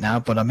of right now,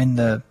 but I'm in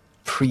the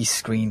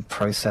pre-screen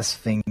process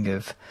thing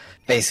of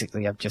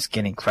basically I'm just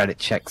getting credit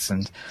checks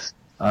and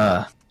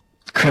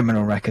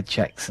criminal record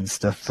checks and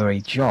stuff for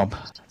a job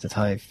that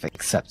I've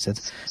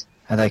accepted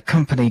at a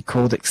company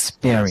called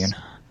Experian.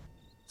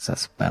 So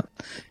that's about.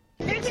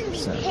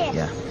 So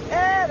yeah,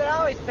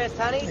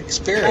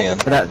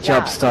 Experience. but that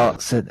job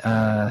starts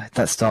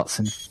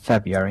in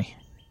February.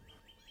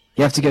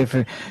 You have to go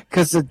through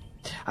because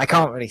I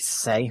can't really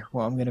say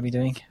what I'm going to be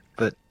doing,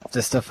 but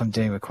the stuff I'm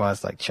doing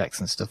requires like checks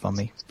and stuff on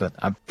me. But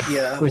I'm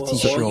Yeah, pretty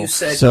sure. you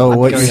said, So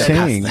what going you're past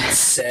saying? that.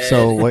 Said,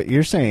 So what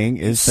you're saying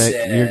is that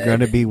you're Said. going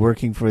to be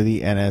working for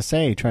the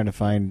NSA, trying to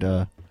find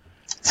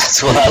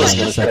That's what I was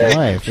going to Second say.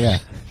 Life. Yeah.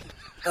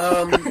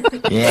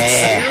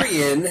 Yeah.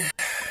 Experian,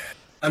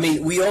 I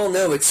mean, we all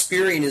know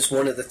Experian is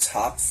one of the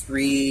top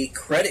 3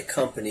 credit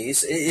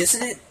companies,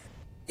 isn't it?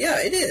 Yeah,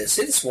 it is.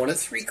 It's one of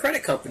 3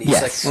 credit companies.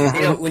 Yes. Like,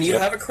 you know, when you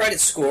have a credit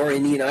score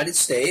in the United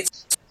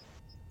States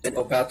and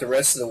about the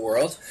rest of the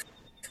world,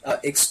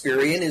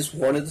 Experian is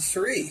one of the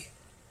 3.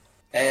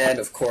 And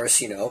of course,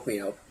 you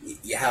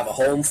have a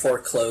home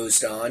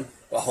foreclosed on,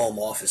 a home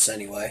office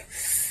anyway,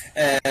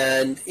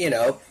 and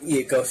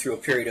you go through a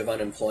period of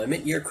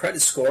unemployment. Your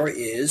credit score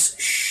is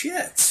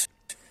shit.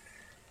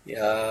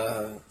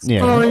 Yeah.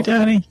 Sorry,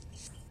 Danny.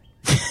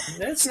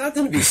 That's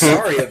nothing to be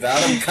sorry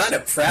about. I'm kind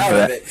of proud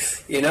of it.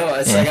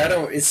 It's like I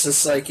don't. It's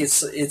just like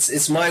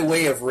it's my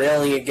way of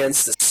railing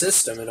against the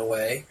system in a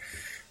way.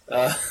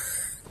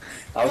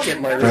 I'll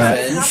get my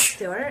revenge.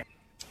 Stuart.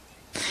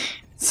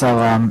 So,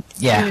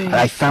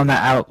 I found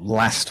that out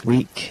last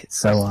week.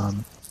 So,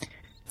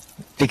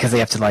 because they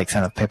have to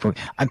send up paperwork.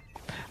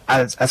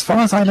 As far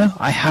as I know,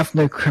 I have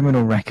no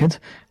criminal record,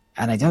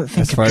 and I don't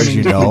think. As far as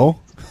you know,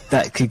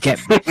 that could get.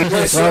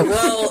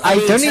 Well,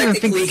 I don't even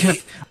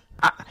think.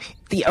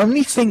 The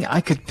only thing I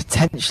could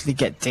potentially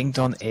get dinged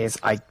on is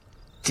I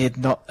did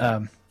not.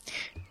 It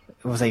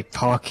was a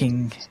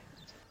parking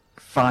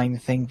fine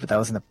thing, but that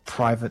was in a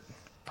private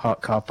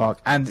car park,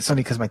 and it's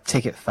only because my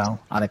ticket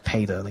fell and I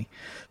paid early.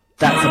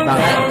 That's about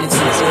it.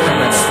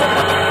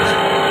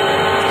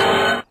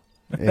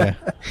 yeah.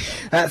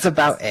 That's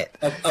about it.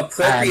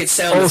 Appropriate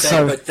sound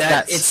effect,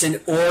 but it's an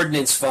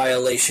ordinance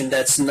violation.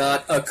 That's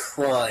not a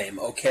crime,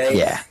 okay?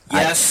 Yeah.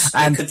 Yes,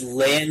 it could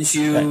land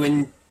you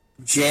in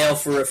jail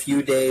for a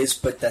few days,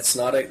 but that's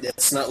not like,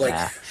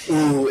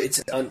 don't worry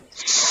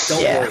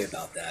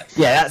about that.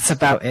 Yeah, that's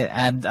about it.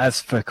 And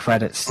as for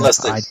credits,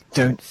 I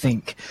don't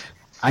think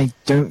I've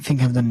done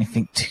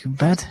anything too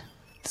bad.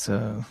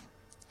 So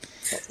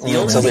the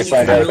only thing you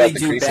can really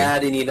do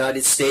bad in the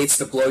United States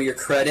to blow your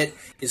credit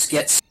is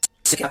get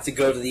sick, have to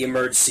go to the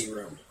emergency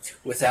room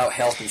without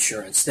health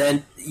insurance.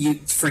 Then you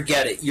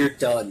forget it. You're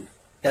done.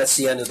 That's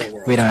the end of the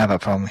world. We don't have a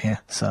problem here.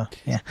 So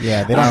yeah.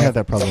 Yeah, they don't have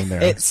that problem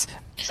there. It's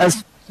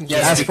as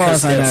far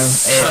as I know,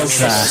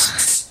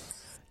 it's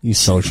you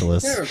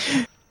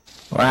socialists.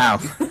 Wow.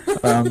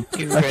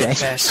 You red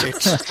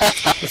bastards.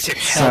 With your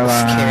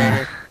health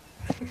care.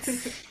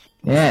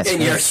 Yeah,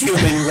 And your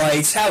human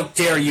rights. How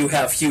dare you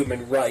have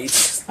human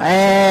rights?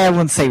 I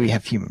wouldn't say we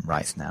have human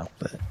rights now,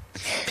 but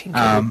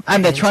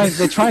and they're trying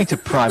to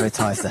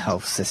privatize the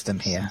health system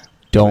here.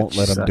 Don't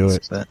let them do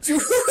it.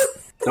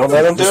 Don't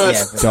let them do it.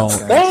 Yeah,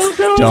 Don't let them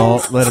do it.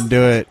 Don't let them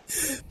do it.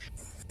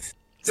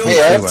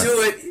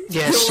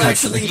 Yes, You'll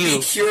actually be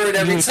cured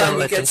every time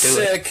you get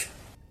sick.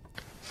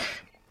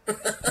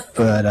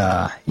 But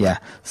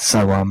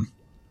so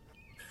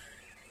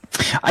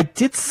I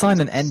did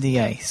sign an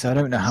NDA, so I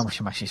don't know how much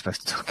I'm actually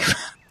supposed to talk about.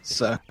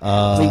 So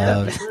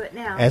Do it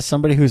now. as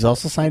somebody who's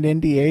also signed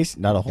NDAs,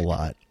 not a whole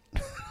lot.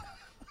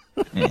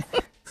 Yeah.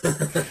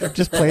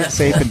 Just play it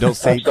safe and don't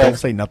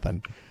say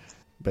nothing.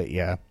 But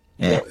yeah.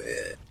 Yeah.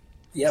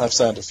 I've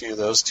signed a few of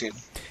those too.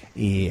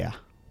 Yeah.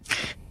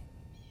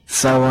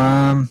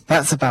 So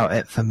that's about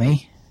it for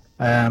me.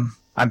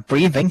 I'm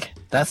breathing.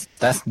 That's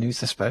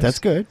news, I suppose. That's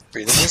good.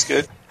 Breathing is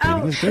good.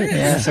 Oh, is good.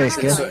 Yeah, so it's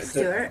good.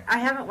 Stuart, I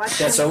haven't watched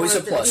That's any always more a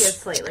of the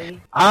plus. videos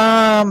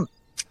lately.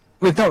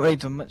 We've not really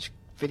done much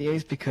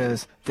videos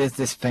because there's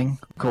this thing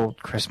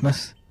called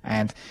Christmas,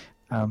 and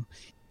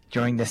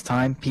during this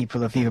time,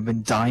 people have either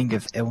been dying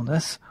of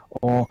illness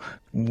or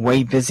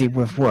way busy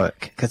with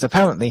work. Because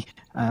apparently,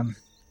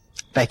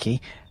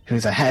 Becky,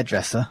 who's a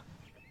hairdresser,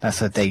 that's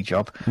her day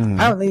job,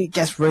 apparently it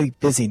gets really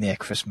busy near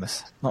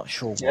Christmas. Not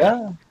sure why.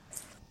 Yeah.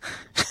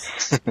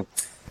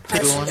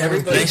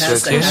 Everybody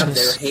has to have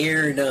their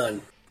hair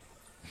done.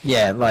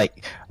 Yeah,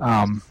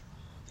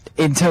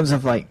 in terms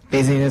of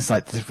busyness,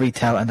 there's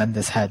retail and then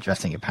there's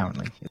hairdressing.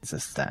 Apparently, it's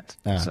just that.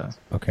 So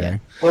okay. yeah.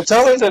 Well,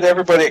 tell her that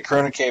everybody at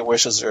Corona K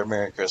wishes her a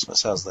Merry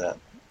Christmas. How's that?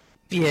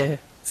 Yeah.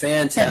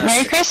 Fantastic.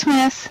 Merry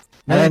Christmas.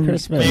 Merry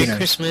Christmas. Merry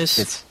Christmas.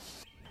 It's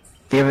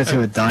the others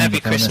who are dying Happy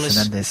of illness, Christmas.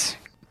 and then there's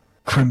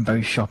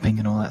Crimbo shopping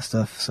and all that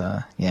stuff.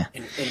 So yeah.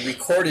 And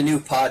record a new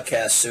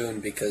podcast soon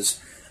because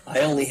I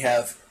only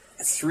have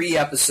 3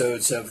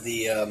 episodes of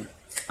the.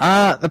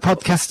 The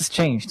podcast has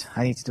changed.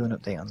 I need to do an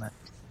update on that.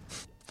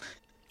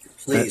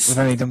 Please. We've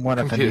only done one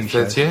of the new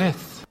shows.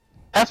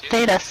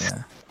 Update us.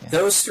 Yeah.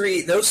 Those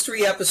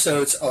three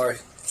episodes are.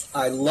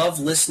 I love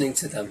listening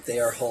to them. They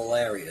are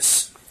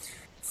hilarious.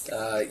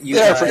 You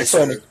They are guys pretty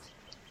funny.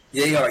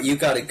 They are. You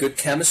got a good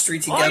chemistry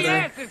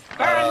together. It's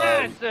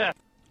very nice.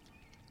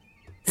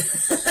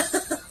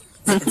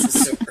 It's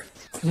super.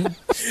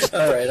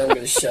 All right, I'm going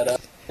to shut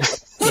up.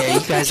 Yeah,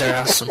 you guys are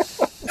awesome.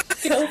 I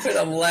can't help it.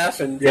 I'm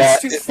laughing. Yeah,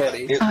 It's too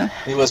funny.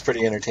 It was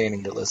pretty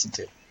entertaining to listen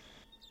to.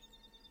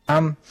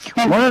 One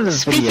of the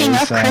Speaking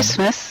videos. of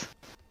Christmas,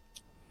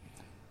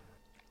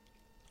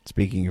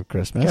 Speaking of Go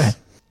Christmas. ahead.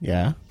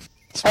 Yeah.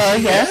 oh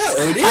yes,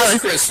 Yeah, it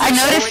is Christmas. I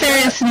noticed Oh my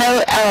there God. is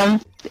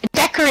no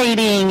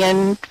decorating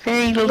and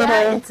very little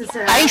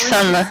ice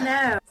on the.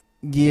 snow.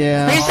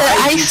 Yeah. There's I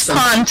an did ice some-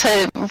 pond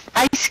to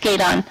ice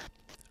skate on.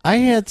 I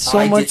had so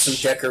I did much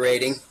some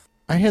decorating.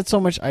 I had so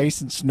much ice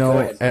and snow Go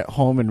ahead. at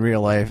home in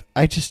real life.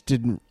 I just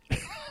didn't.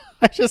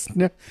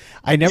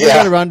 I never Yeah.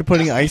 got around to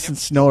putting ice and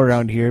snow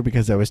around here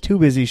because I was too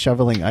busy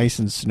shoveling ice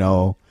and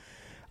snow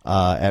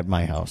at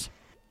my house.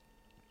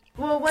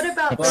 Well, what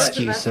about those of us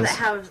Excuses. that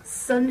have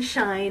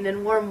sunshine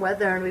and warm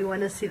weather and we want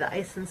to see the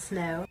ice and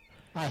snow?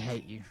 I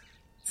hate you.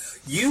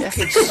 You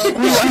can come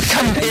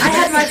I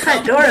had my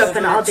front door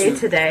open all day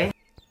today.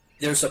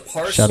 There's a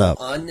parcel Shut up.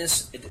 on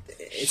this.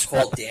 It's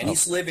called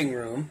Danny's Living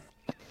Room,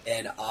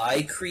 and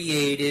I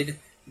created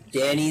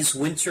Danny's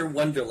Winter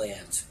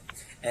Wonderland.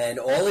 And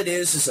all it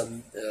is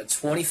a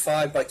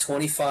 25 by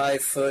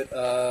 25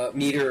 foot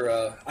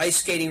meter ice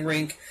skating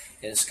rink,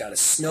 and it's got a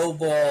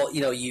snowball.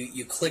 You know,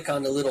 you click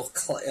on the little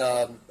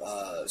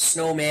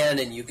snowman,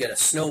 and you get a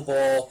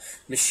snowball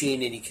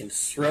machine, and you can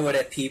throw it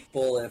at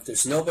people. And if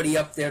there's nobody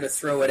up there to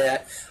throw it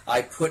at,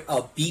 I put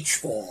a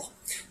beach ball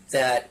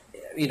that,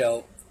 you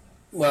know,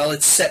 well,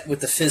 it's set with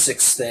the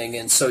physics thing,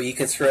 and so you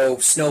can throw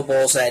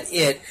snowballs at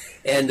it,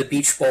 and the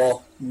beach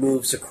ball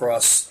moves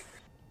across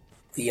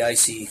the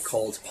icy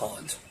cold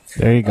pond.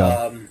 There you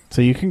go.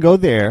 So you can go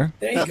there.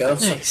 There you go.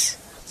 Nice.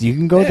 You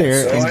can go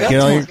there so and I-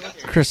 get all your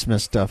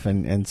Christmas stuff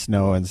and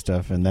snow and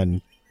stuff, and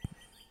then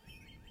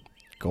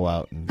go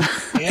out and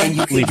And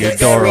you can leave your get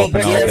door every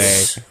open all day.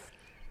 gift.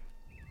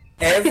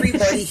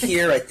 Everybody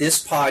here at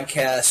this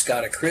podcast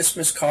got a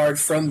Christmas card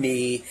from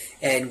me,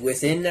 and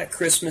within that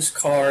Christmas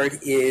card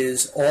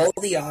is all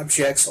the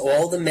objects,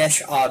 all the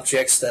mesh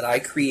objects that I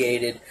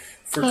created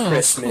for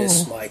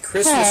Christmas. Cool. My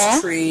Christmas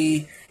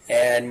tree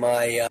and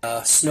my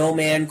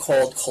snowman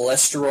called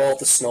Cholesterol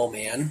the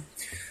Snowman,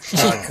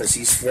 because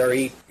he's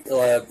very,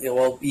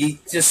 well, you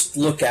just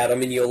look at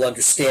him and you'll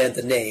understand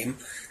the name.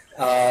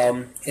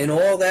 And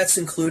all that's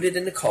included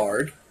in the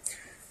card.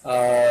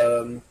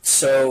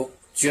 So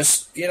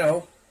just, you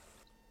know,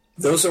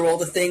 those are all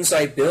the things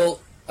I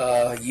built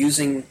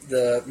using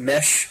the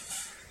mesh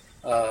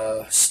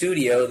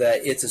studio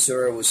that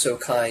Itazura was so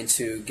kind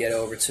to get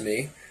over to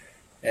me.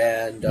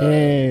 And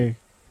Yay.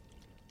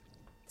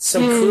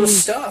 some cool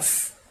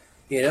stuff.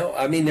 You know,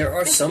 I mean, there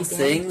are some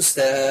things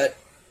that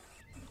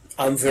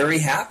I'm very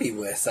happy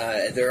with.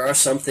 There are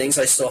some things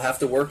I still have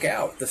to work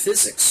out, the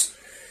physics.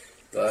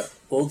 But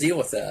we'll deal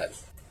with that.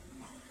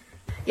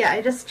 Yeah,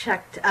 I just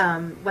checked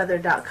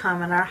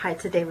weather.com, and our high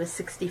today was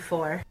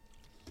 64.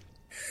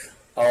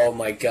 Oh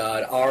my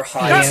God, our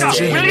high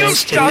today Will you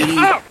was shut 80.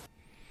 up?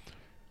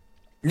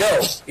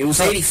 No, it was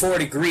 84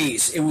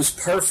 degrees. It was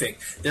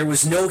perfect. There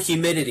was no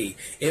humidity.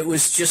 It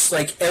was just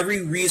like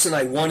every reason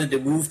I wanted to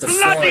move to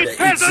Florida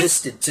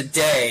existed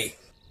today.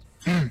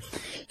 Can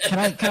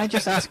I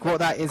just ask what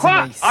that is?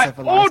 Quiet! In a I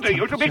civilized order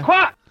you to be temperature?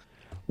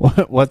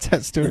 quiet! What's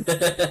that, Stuart?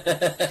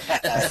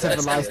 A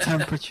civilized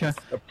temperature.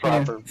 A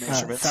proper You know,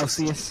 measurement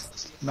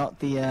Celsius, not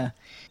the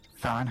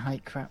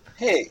Fahrenheit crap.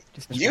 Hey,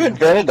 Just you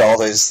invented all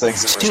these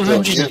things that we're still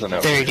using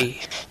them.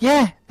 230.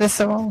 Yeah, they're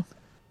so old.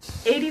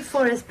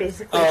 84 is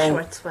basically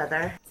shorts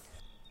weather.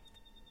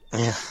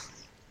 Yeah.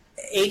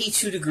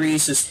 82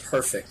 degrees is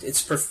perfect.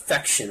 It's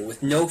perfection.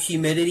 With no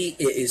humidity,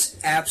 it is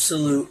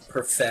absolute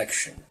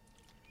perfection.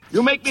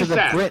 You make me To the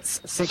sad.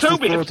 Brits, So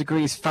 64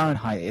 degrees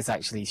Fahrenheit is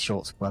actually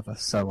shorts weather.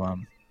 So,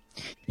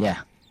 yeah.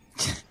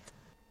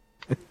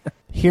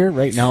 Here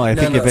right now, I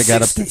No, think no, if it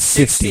got up to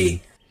 60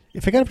 50,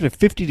 if it got up to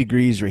 50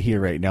 degrees right here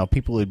right now,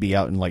 people would be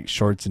out in like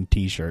shorts and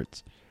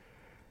t-shirts.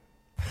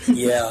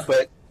 Yeah.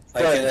 But I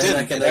it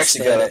can didn't. It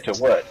actually got up understand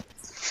to what?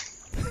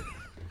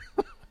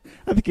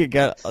 I think it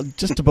got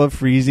just above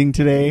freezing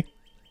today.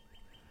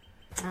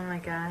 Oh my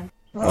god.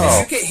 Oh,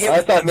 you get hit-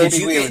 I thought did maybe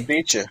you we get- would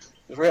beat you.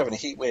 'Cause we're having a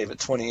heat wave at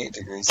 28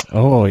 degrees.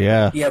 Oh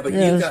yeah. Yeah, but you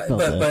it's got,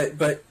 not bad.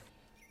 but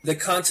the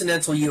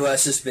continental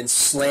U.S. has been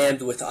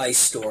slammed with ice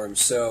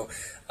storms. So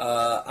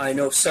I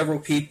know several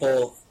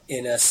people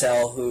in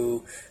SL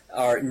who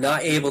are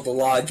not able to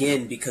log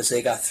in because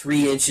they got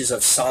 3 inches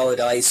of solid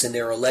ice and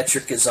their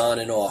electric is on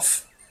and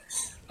off.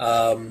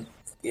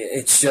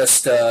 It's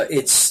just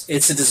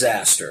it's a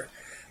disaster.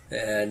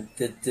 And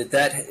did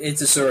that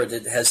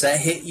has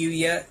that hit you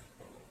yet?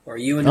 Are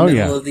you in the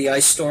middle of the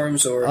ice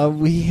storms or?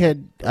 We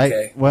had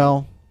Okay.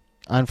 well,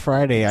 on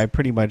Friday I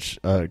pretty much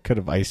could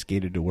have ice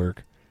skated to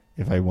work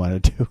if I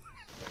wanted to.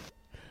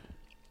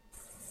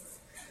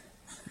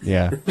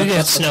 Yeah. We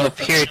got snow up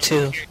here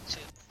too.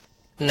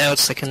 Now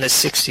it's like in the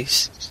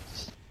 60s.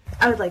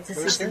 I would like to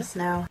see some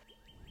snow.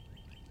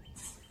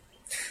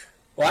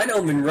 Well, I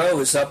know Monroe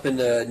is up in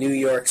the New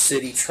York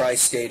City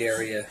tri-state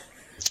area,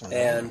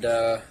 and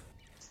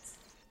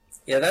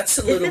yeah, that's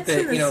a little it's in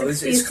bit, the you know,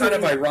 it's kind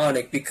of 60s,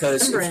 ironic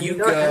because Remember, if you in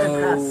New York, I'm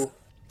go,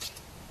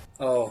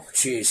 oh,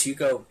 geez, you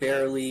go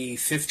barely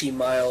 50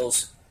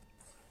 miles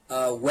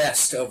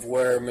west of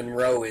where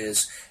Monroe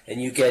is,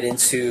 and you get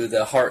into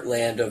the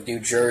heartland of New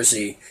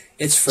Jersey,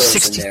 it's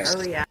frozen 60. there.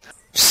 Oh yeah.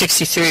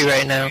 63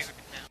 right now.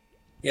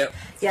 Yep.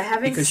 Yeah,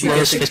 having Because you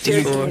spent get 6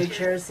 years 54. in New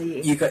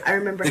Jersey, You got I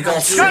remember the how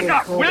Gulf really Shut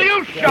up! cold Will it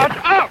you could get.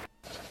 shut up?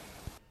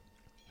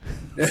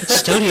 It's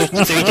still here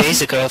 3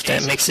 days ago if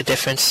that makes a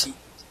difference.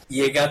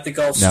 You got the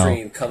Gulf No.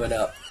 Stream coming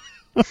up.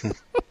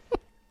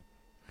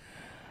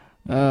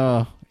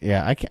 Oh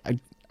yeah,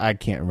 I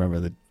can't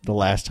remember the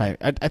last time.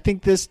 I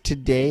think this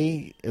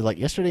today, like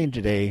yesterday and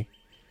today,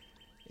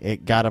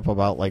 it got up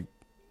about like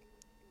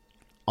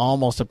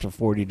almost up to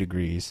 40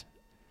 degrees,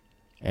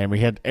 and we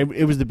had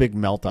it was the big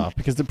melt off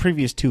because the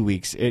previous 2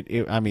 weeks,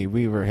 I mean,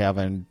 we were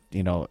having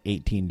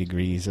 18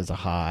 degrees as a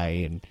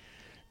high and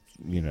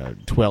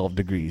 12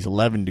 degrees,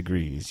 11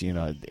 degrees.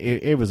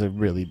 It was a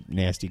really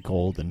nasty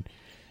cold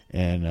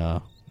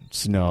and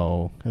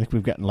snow. I think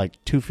we've gotten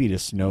like 2 feet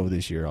of snow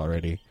this year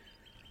already.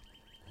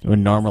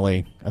 When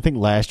normally, I think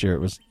last year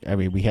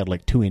we had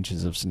like 2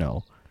 inches of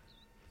snow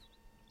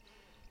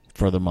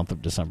for the month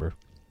of December.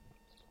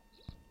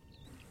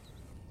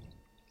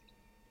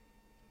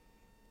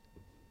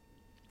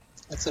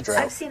 That's a drought.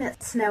 I've seen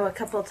it snow a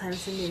couple of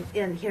times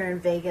in here in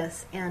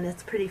Vegas, and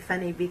it's pretty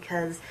funny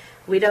because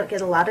we don't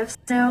get a lot of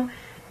snow,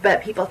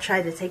 but people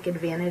try to take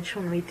advantage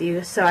when we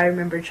do. So I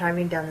remember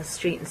driving down the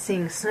street and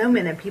seeing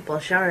snowmen in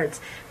people's yards,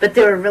 but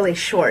they were really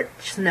short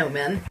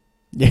snowmen.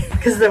 Yeah.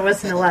 Because there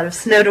wasn't a lot of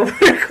snow to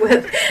work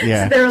with.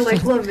 Yeah. So they were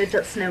like little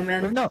midget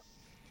snowmen.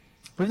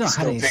 We've not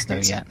had any snow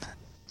pygmies. yet.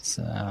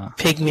 So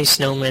Pygmy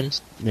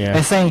snowmen. Yeah.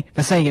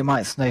 they're saying it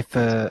might snow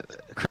for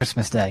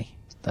Christmas Day,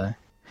 though.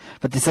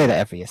 But they say that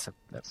every year, so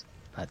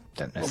I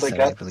don't Well,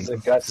 necessarily believe they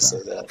them. got to so.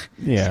 say that.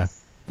 Yeah.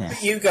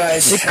 You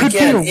guys, It could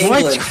again, be a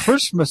white England.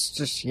 Christmas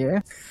this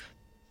year.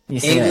 You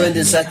say that England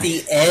every is year. at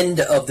the end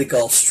of the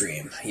Gulf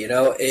Stream.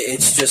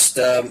 It's just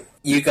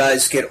you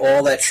guys get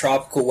all that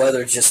tropical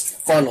weather just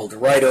funneled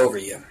right over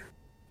you.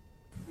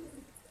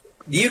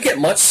 Do you get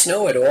much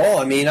snow at all?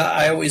 I mean,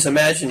 I always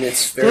imagine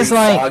it's very There's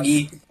like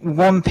foggy.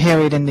 one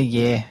period in the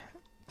year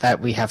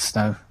that we have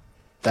snow.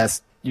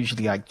 That's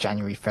usually like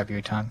January,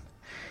 February time.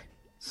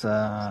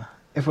 So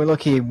if we're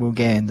lucky, we'll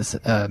get in this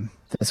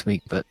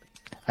week, but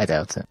I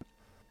doubt it.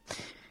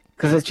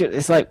 Because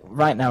it's like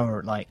right now we're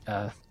at like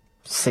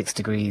 6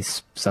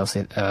 degrees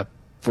Celsius,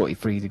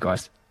 43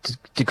 degrees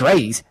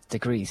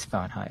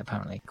Fahrenheit,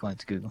 apparently, according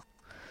to Google.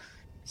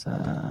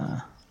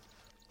 So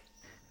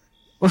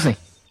we'll see.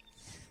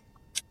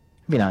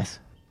 Be nice.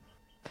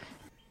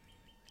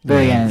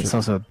 But again, it's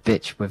also a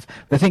bitch with...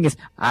 The thing is,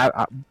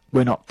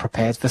 we're not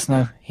prepared for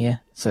snow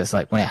here, so it's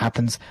like, when it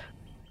happens,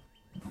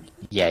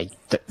 yeah,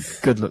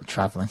 good luck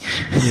traveling.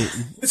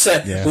 What's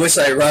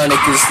ironic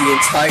is the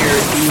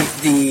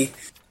entire...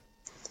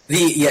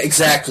 Yeah,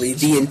 exactly.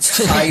 The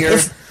entire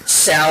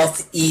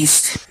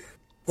southeast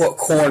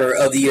corner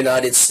of the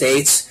United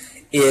States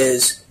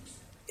is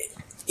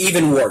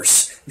even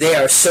worse. They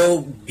are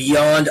so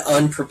beyond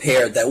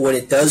unprepared that when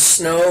it does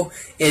snow,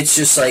 it's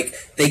just like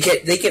they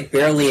get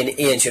barely an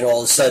inch, and all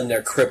of a sudden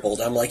they're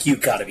crippled. I'm like, you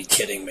got to be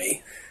kidding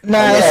me. No,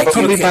 Yeah, it's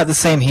probably okay. about the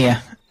same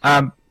here.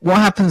 What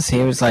happens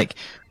here is like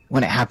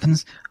when it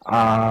happens,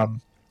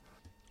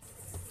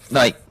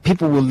 like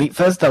people will leave.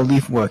 First, they'll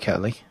leave work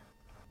early.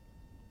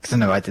 Because I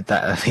know I did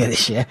that earlier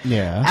this year.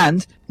 Yeah.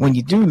 And when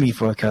you do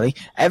leave work early,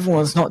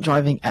 everyone's not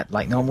driving at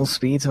like normal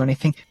speeds or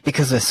anything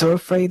because they're so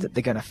afraid that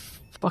they're gonna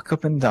fuck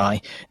up and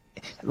die.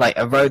 Like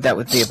a road that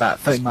would be about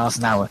 30 miles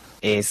an hour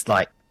is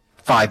like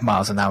 5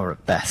 miles an hour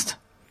at best.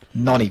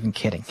 Not even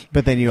kidding.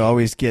 But then you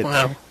always get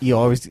Wow.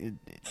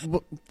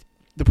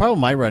 the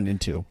problem I run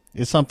into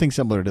is something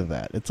similar to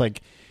that. It's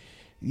like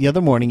the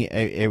other morning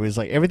it was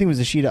like everything was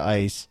a sheet of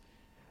ice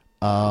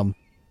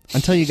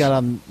until you got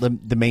on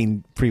the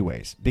main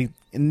freeways.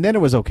 And then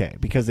it was okay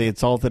because they had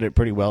salted it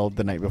pretty well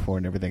the night before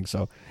and everything.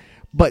 So,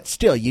 but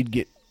still you'd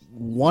get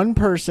one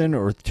person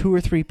or 2 or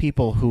 3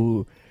 people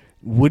who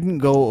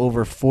wouldn't go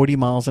over 40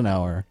 miles an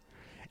hour,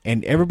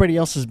 and everybody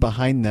else is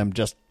behind them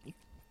just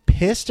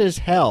pissed as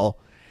hell.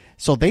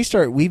 So they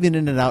start weaving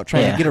in and out,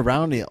 trying to get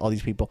around all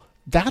these people.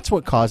 That's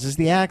what causes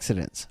the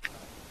accidents.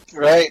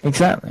 Right.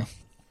 Exactly.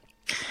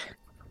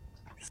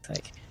 It's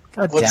like,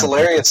 God What's damn it.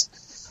 hilarious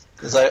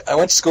is I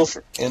went to school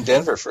in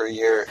Denver for a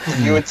year.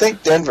 And you would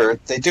think Denver,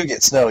 they do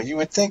get snow. You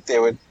would think they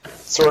would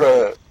sort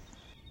of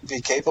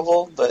be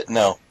capable, but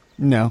no.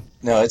 No.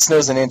 No, it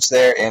snows an inch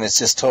there, and it's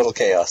just total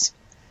chaos.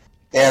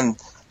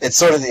 And it's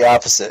sort of the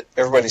opposite.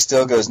 Everybody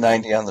still goes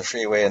 90 on the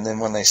freeway, and then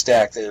when they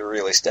stack, they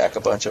really stack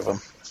a bunch of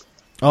them.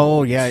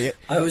 Oh, yeah.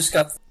 I always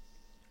got...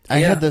 I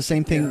Yeah. had the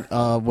same thing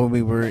when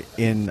we were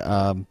in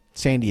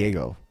San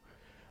Diego.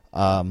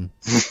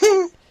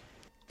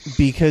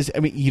 Because, I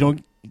mean, you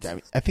don't...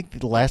 I think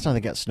the last time they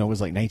got snow was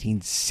like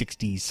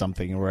 1960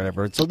 something or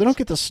whatever. So they don't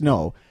get the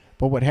snow.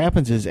 But what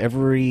happens is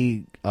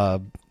every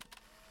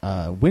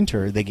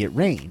winter they get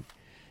rain.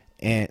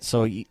 And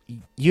so you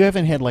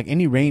haven't had like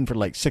any rain for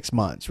like 6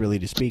 months really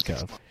to speak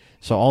of.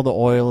 So all the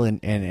oil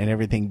and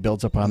everything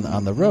builds up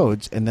on the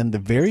roads. And then the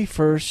very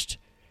first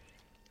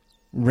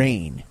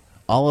rain,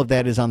 all of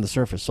that is on the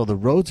surface. So the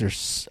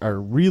roads are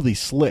really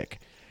slick.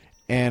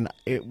 And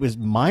it was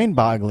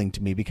mind-boggling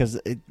to me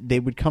because they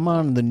would come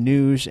on the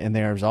news and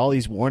there's all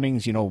these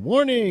warnings,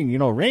 warning,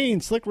 rain,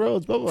 slick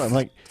roads, blah, blah, blah. I'm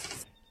like,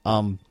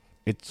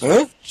 it's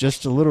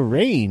just a little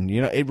rain.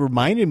 It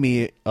reminded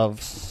me of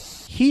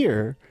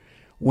here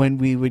when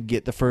we would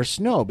get the first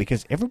snow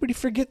because everybody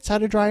forgets how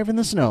to drive in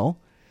the snow.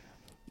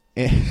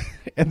 And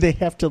they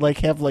have to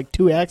have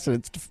 2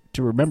 accidents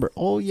to remember,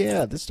 oh,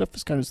 yeah, this stuff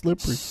is kind of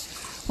slippery.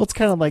 Well, it's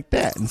kind of like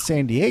that. In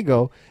San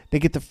Diego, they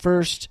get the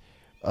first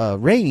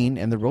rain,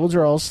 and the roads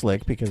are all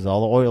slick because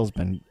all the oil's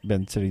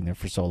been sitting there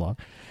for so long.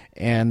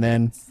 And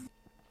then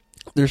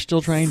they're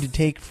still trying to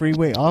take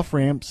freeway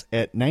off-ramps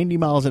at 90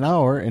 miles an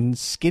hour and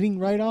skidding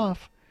right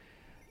off.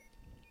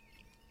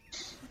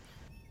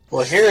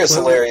 Well, here is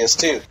hilarious,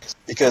 too,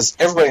 because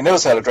everybody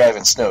knows how to drive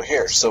in snow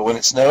here. So when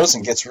it snows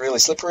and gets really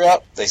slippery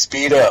out, they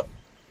speed up.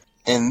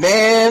 And,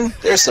 man,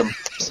 there's some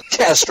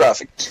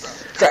catastrophic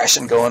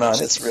crashing going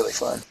on. It's really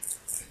fun.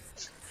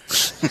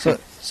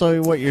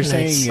 So what you're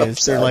saying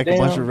is they're like a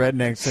bunch of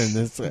rednecks and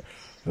it's like,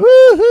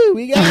 woohoo,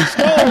 we got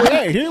snow.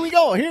 Hey, here we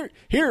go.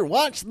 Here,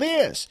 watch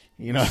this.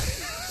 You know.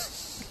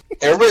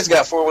 Everybody's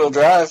got four-wheel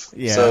drive,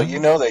 Yeah. so you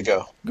know they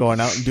go. Going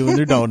out and doing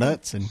their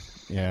donuts and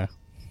yeah.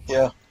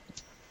 Yeah.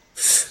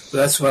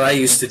 That's what I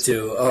used to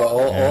do.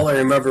 All I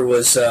remember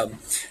was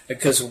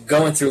because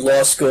going through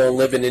law school and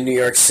living in New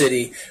York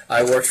City,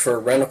 I worked for a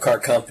rental car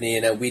company,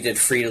 and we did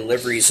free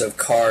deliveries of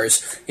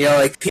cars. You know,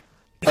 like people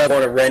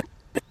want to rent,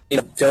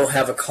 don't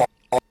have a car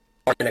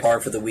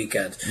for the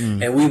weekend,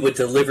 and we would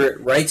deliver it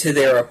right to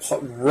their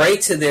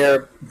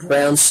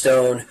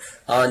brownstone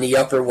on the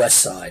Upper West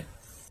Side.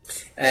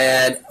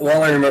 And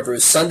all I remember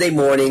was Sunday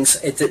mornings.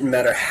 It didn't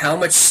matter how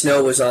much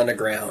snow was on the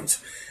ground.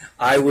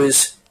 I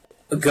was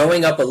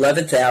going up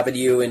 11th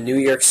Avenue in New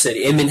York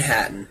City, in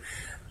Manhattan,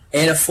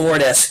 in a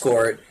Ford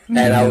Escort,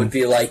 and I would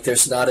be like,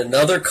 "There's not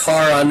another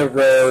car on the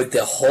road.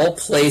 The whole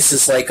place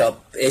is like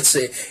it's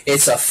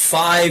a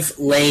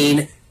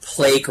 5-lane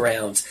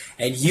playground,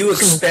 and you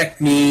expect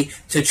me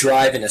to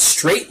drive in a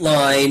straight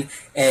line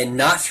and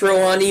not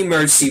throw on the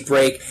emergency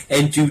brake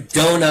and do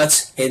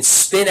donuts and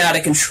spin out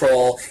of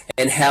control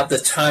and have the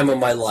time of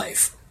my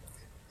life."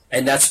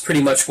 And that's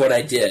pretty much what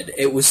I did.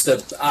 It was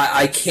those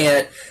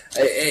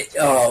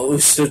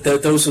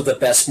were the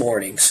best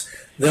mornings.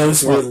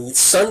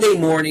 Sunday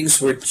mornings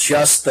were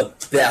just the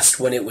best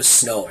when it was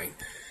snowing.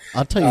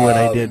 I'll tell you what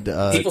I did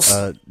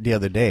the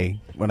other day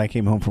when I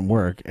came home from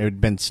work. It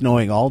had been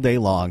snowing all day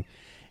long,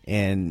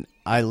 and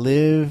I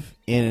live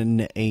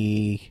in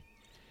I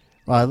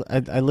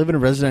live in a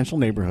residential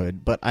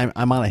neighborhood, but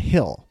I'm on a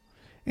hill.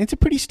 And it's a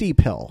pretty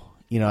steep hill.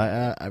 You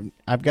know,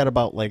 I've got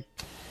about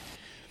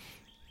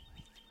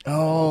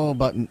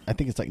I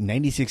think it's like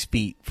 96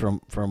 feet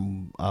from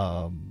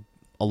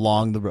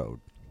along the road.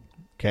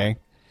 Okay,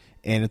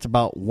 and it's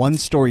about 1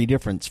 story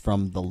difference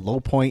from the low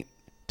point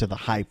to the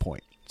high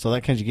point. So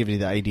that kind of gives you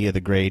the idea of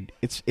the grade.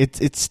 It's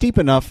steep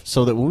enough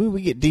so that when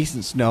we get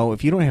decent snow,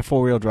 if you don't have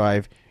 4-wheel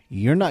drive,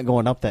 you're not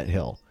going up that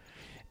hill.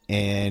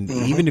 And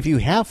even if you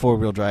have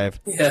 4-wheel drive,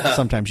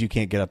 sometimes you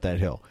can't get up that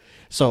hill.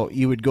 So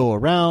you would go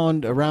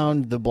around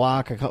the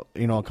block, a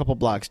couple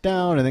blocks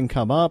down, and then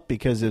come up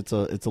because it's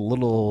a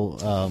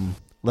little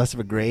less of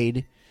a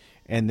grade,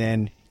 and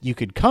then you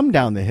could come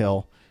down the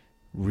hill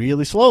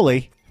really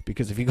slowly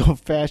because if you go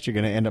fast, you're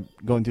going to end up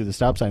going through the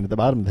stop sign at the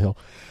bottom of the hill.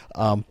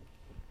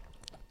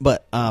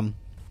 But I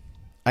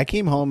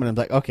came home and I'm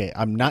like, okay,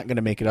 I'm not going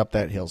to make it up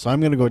that hill, so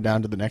I'm going to go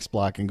down to the next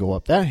block and go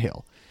up that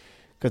hill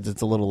because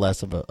it's a little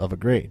less of a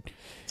grade.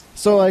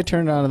 So I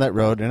turned onto that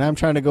road, and I'm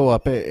trying to go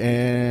up it,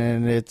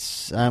 and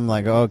I'm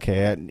like,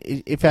 okay,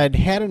 if I'd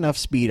had enough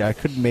speed, I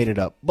could have made it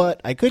up.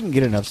 But I couldn't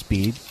get enough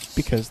speed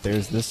because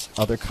there's this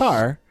other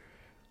car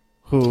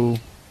who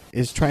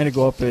is trying to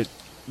go up it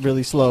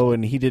really slow,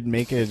 and he didn't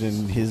make it,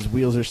 and his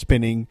wheels are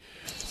spinning.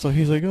 So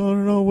he's like, oh,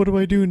 no, what do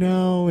I do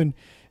now? And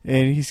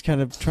he's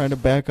kind of trying to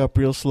back up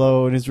real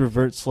slow, and his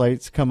reverse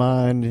lights come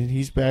on, and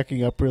he's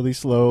backing up really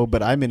slow.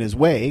 But I'm in his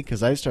way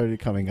because I started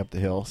coming up the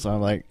hill. So I'm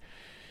like...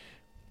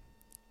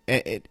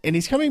 And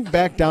he's coming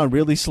back down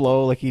really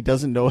slow, like he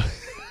doesn't know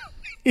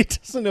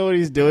what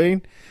he's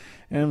doing.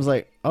 And I was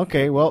like,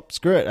 okay, well,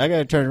 screw it. I got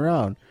to turn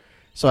around.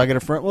 So I got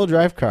a front-wheel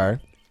drive car.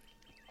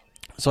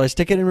 So I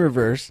stick it in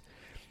reverse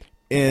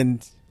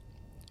and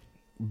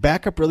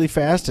back up really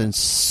fast and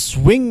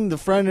swing the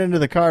front end of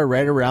the car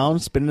right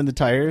around, spinning the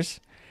tires,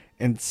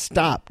 and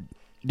stop,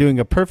 doing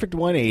a perfect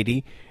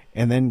 180,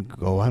 and then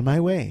go on my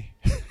way.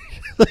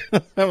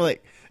 I'm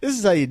like, this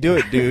is how you do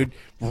it, dude.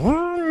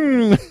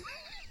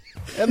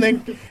 And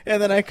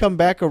then I come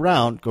back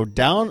around, go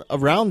down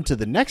around to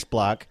the next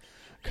block,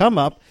 come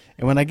up,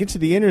 and when I get to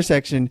the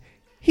intersection,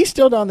 he's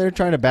still down there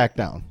trying to back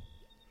down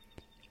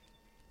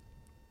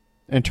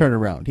and turn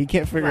around. He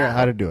can't figure out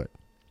how to do it.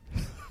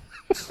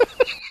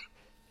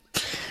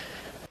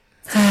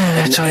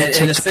 And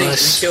the thing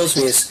that kills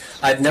me is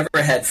I've never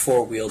had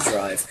 4-wheel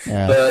drive,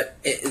 but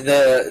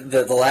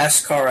the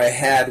last car I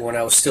had when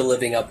I was still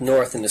living up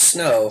north in the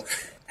snow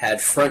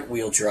had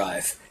front-wheel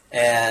drive.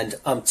 And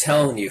I'm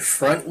telling you,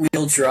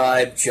 front-wheel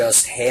drive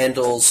just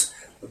handles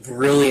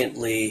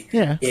brilliantly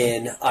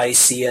in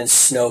icy and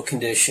snow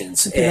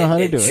conditions. You know how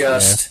to do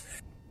it.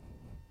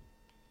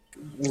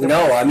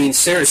 No, I mean,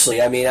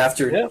 seriously. I mean,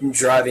 after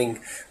driving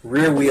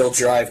rear-wheel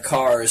drive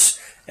cars,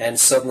 and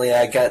suddenly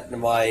I got it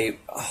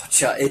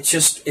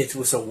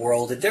was a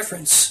world of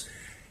difference.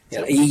 You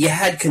know, you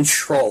had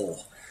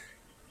control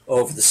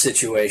over the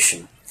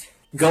situation.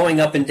 Going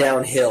up and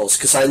down hills,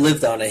 because I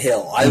lived on a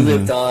hill. I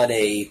lived on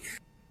a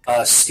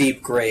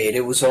steep grade.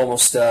 It was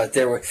almost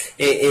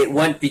it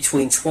went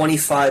between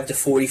 25 to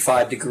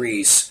 45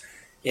 degrees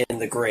in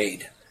the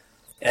grade,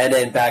 and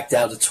then back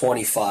down to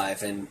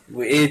 25. And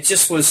it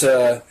just was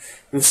a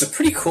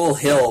pretty cool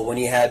hill when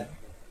you had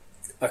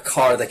a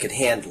car that could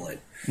handle it.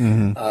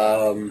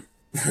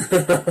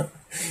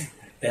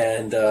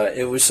 and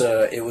it was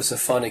a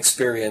fun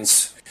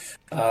experience.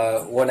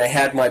 When I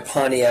had my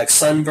Pontiac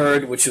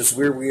Sunbird, which was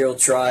rear-wheel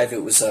drive,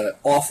 it was an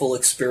awful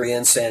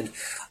experience, and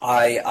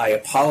I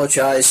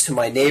apologized to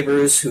my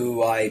neighbors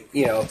who I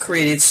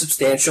created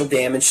substantial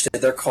damage to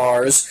their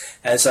cars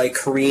as I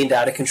careened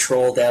out of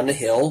control down the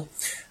hill,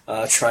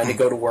 trying to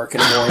go to work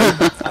in the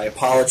morning. I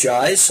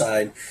apologize.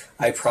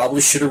 I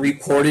probably should have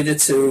reported it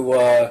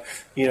to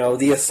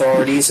the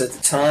authorities at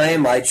the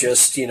time. I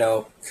just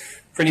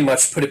pretty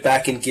much put it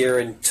back in gear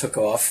and took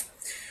off.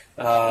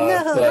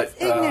 But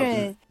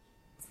ignorant.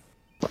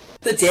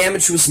 the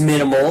damage was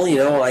minimal.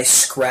 I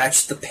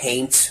scratched the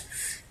paint.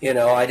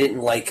 I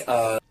didn't like.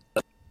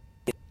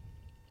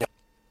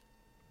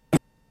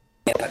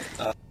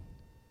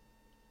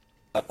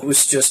 It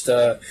was just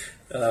it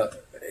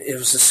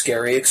was a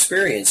scary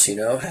experience.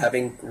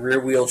 Having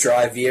rear-wheel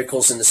drive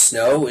vehicles in the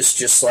snow is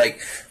just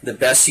like the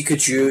best you could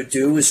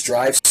do is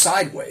drive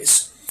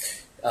sideways.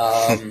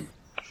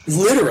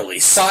 Literally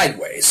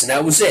sideways, and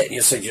that was it.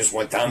 So you just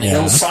went down the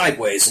hill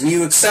sideways, and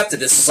you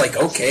accepted this. It's like,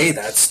 okay,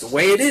 that's the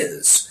way it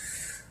is.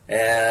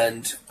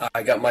 And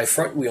I got my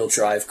front-wheel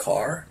drive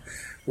car,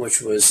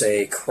 which was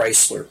a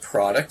Chrysler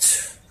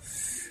product.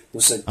 It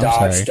was a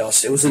Dodge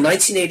Duster. It was a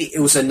 1980. It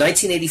was a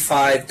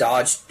 1985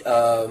 Dodge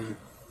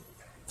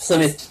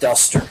Plymouth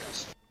Duster,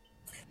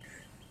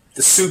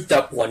 the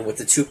souped-up one with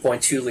the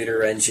 2.2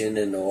 liter engine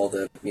and all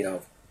the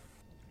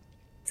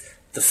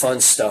the fun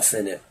stuff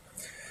in it.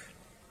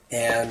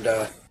 And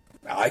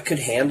I could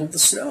handle the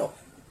snow.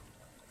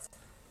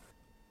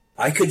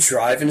 I could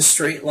drive in a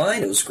straight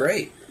line. It was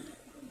great.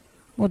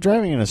 Well,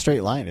 driving in a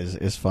straight line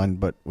is fun,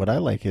 but what I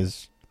like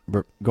is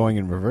going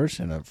in reverse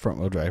in a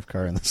front-wheel drive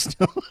car in the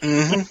snow.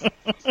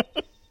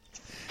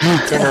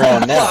 Turn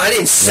around now. Well, I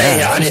didn't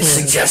say. I didn't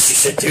suggest you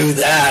should do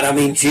that. I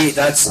mean, gee,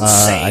 that's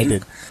insane. I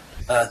did.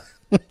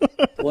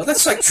 Well,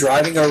 that's like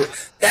driving a.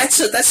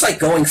 That's like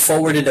going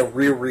forward in a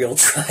rear-wheel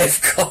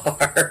drive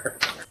car.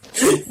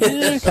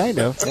 Yeah, kind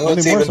of. No,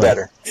 it's even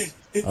better.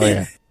 Oh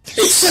yeah.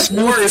 It's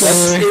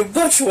worse.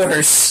 Much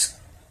worse.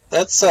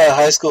 That's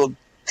high school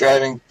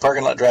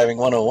parking lot driving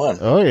 101.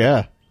 Oh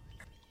yeah.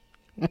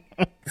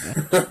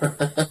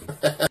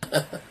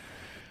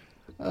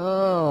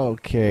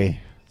 Okay.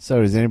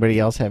 So, does anybody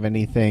else have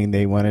anything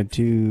they wanted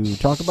to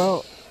talk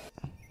about?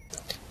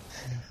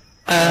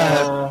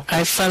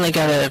 I finally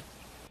got a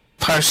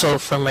parcel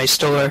from my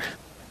store.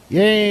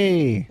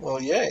 Yay!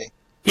 Well, yay.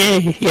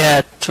 Yay!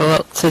 Yeah,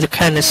 through the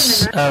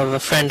kindness of a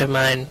friend of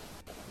mine,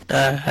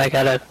 I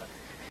got a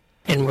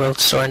in-world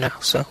store now.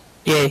 So,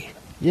 yay!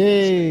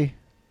 Yay!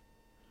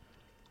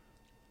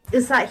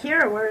 Is that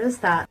here, or where is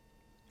that?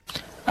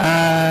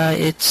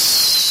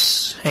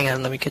 It's... Hang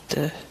on, let me get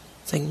the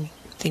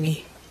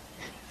thingy.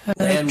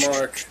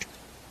 Landmark.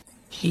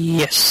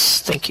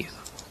 Yes, thank you.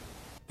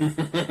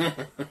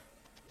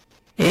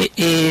 It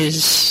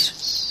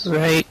is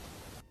right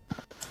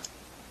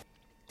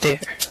there.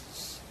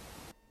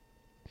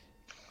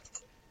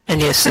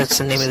 And yes, that's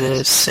the name of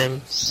the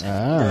sim.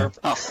 Ah.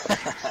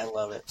 I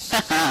love it.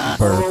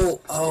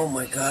 Oh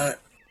my god.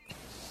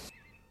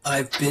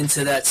 I've been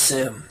to that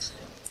sim.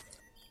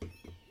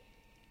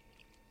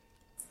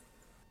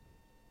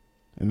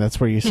 And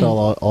that's where you sell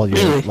all your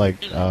Really?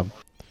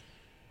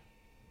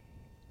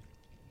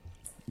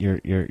 your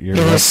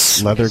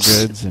Yes. leather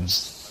goods and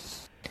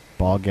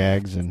ball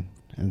gags and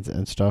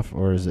stuff,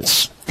 or is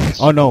it?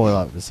 Oh no,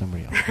 well, it was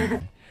somebody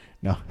else.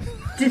 No.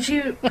 Did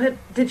you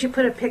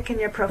put a pic in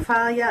your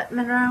profile yet,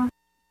 Monroe?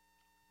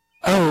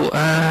 Oh,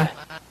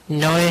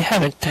 no, I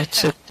haven't.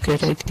 That's a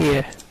good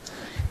idea.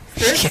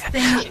 First Yeah.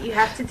 thing that you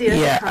have to do is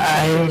Yeah,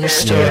 I own a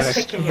store. put a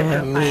pic in your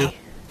Yeah,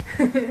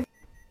 profile. me.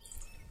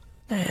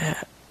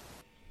 Yeah,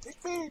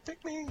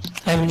 Pick me.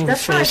 I haven't even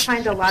That's why I finished.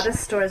 find a lot of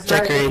stores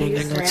rather than decorating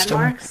use in that store.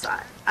 landmarks.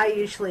 I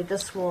usually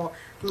just will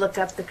look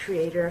up the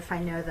creator if I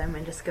know them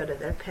and just go to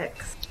their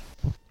pics.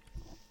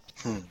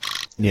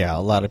 Yeah, a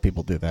lot of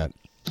people do that.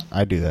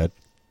 I do that.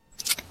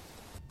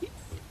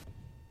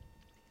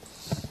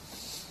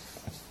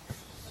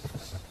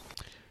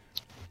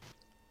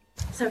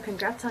 So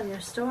congrats on your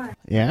store.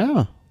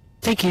 Yeah.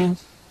 Thank you.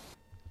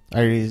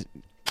 Are you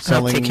I'll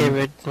selling? take care of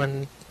it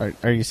when...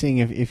 Are you seeing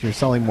if you're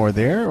selling more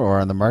there or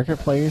on the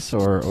marketplace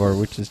or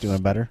which is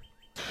doing better?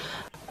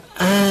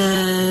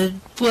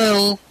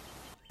 Well,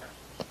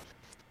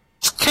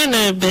 it's kind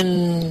of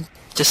been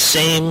the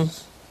same,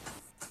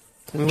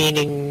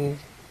 meaning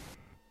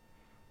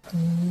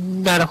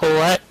not a whole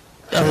lot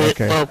of it.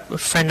 Okay. Well, a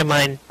friend of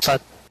mine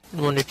bought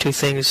one or two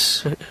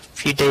things a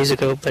few days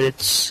ago, but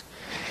it's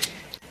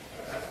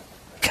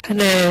kind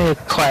of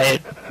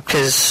quiet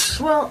because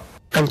Well,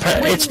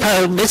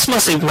 it's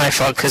mostly my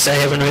fault because I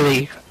haven't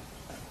really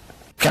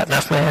gotten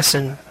off my ass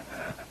and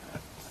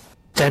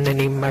done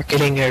any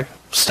marketing or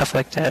stuff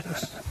like that.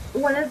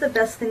 one of the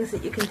best things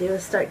that you can do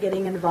is start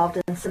getting involved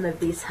in some of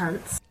these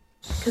hunts,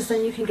 because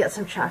then you can get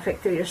some traffic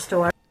through your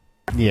store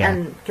Yeah.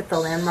 and get the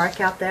landmark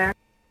out there.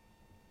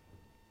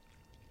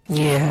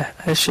 Yeah,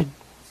 I should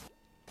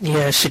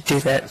do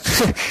that.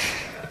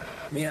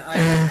 I mean,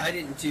 I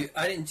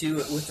didn't do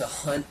it with a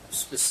hunt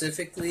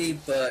specifically,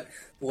 but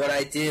what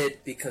I did,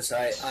 because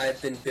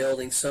I've been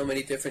building so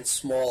many different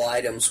small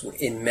items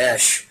in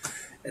mesh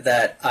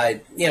that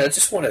I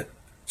just want to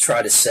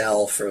try to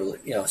sell for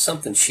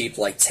something cheap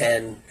like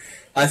 10.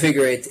 I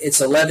figure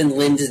it's 11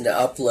 linden to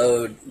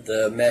upload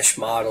the mesh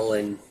model,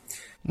 and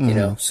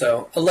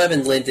so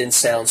 11 linden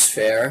sounds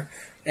fair.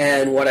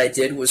 And what I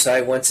did was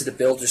I went to the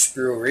Builders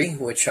Brewery,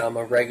 which I'm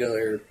a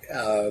regular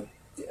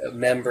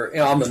member.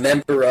 I'm a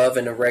member of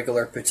and a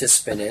regular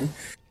participant in,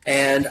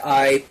 and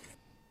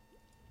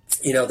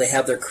they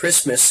have their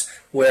Christmas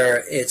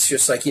where it's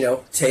just like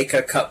take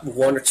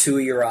one or two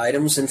of your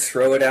items and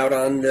throw it out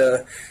on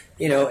the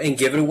and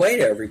give it away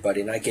to everybody.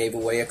 And I gave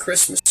away a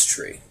Christmas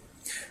tree.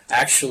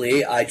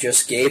 Actually, I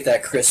just gave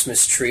that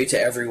Christmas tree to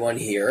everyone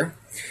here.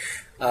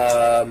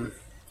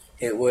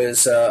 It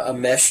was a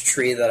mesh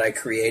tree that I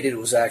created. It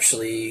was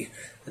actually,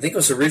 I think it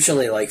was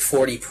originally like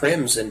 40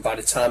 prims, and by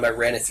the time I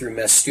ran it through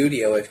Mesh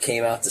Studio, it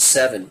came out to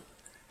 7,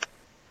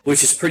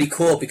 which is pretty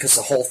cool because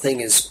the whole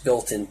thing is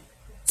built in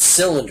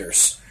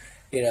cylinders.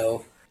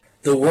 The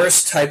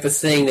worst type of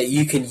thing that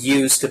you can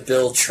use to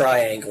build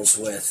triangles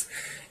with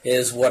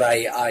is what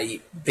I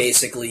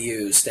basically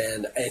used,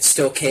 and it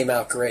still came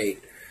out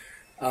great.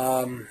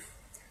 So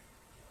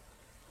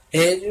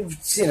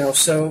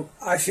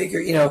I figure,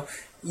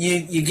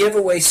 you give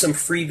away some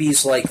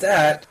freebies like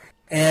that,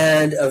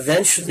 and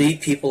eventually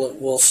people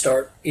will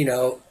start,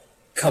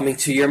 coming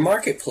to your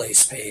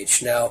marketplace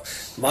page. Now,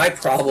 my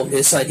problem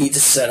is I need to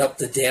set up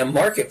the damn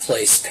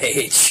marketplace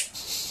page.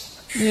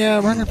 Yeah,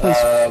 marketplace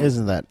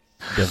isn't that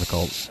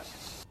difficult.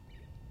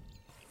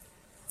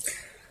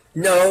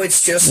 No,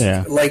 it's just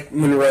like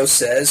Monroe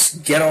says,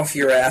 get off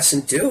your ass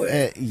and do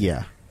it.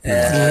 Yeah.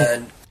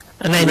 And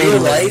I real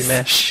need life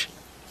mesh.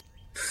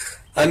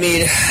 I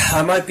mean,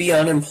 I might be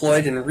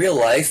unemployed in real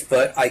life,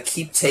 but I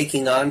keep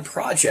taking on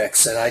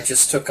projects, and I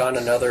just took on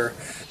a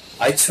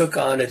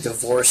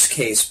divorce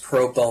case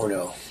pro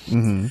bono.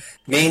 Mm-hmm.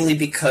 Mainly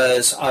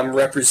because I'm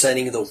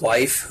representing the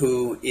wife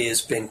who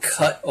is been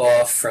cut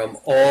off from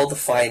all the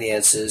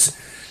finances.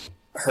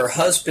 Her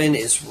husband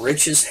is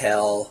rich as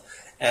hell,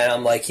 and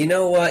I'm like, you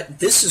know what?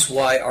 This is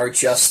why our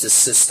justice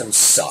system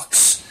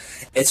sucks.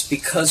 It's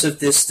because of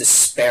this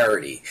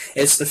disparity.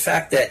 It's the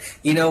fact that,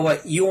 you know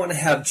what, you want to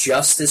have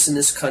justice in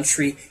this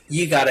country,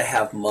 you got to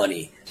have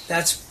money.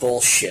 That's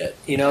bullshit.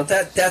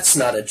 That's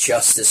not a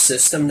justice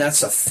system.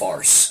 That's a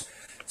farce.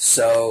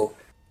 So,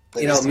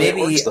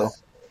 maybe... Works, though.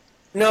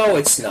 No,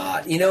 it's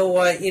not. You know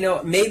what?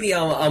 Maybe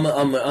I'm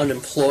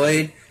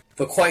unemployed,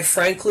 but quite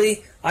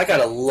frankly, I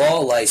got a law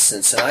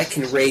license and I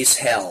can raise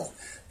hell.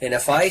 And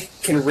if I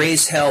can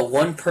raise hell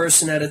one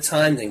person at a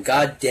time, then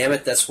God damn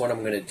it, that's what I'm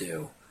going to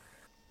do.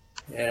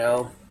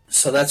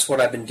 So that's what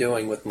I've been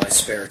doing with my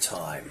spare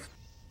time.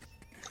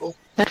 Cool.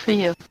 Good for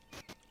you.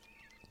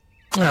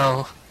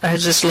 Oh, I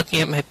was just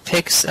looking at my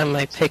pics, and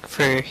my pic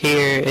for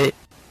here, it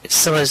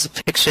still has a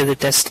picture of the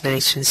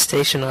destination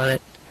station on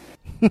it.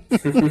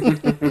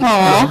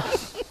 Aww.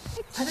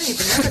 I don't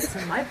even notice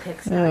in my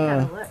pics now. I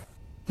gotta look.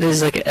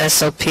 There's like an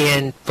SLP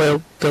and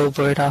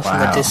billboard off in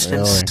the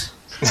distance.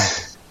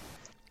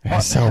 Really?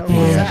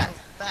 SLP.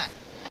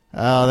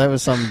 Oh, that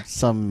was some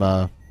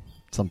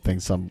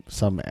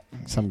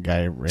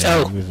guy ran.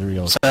 Oh, It was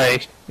real.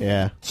 Sorry.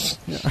 Yeah.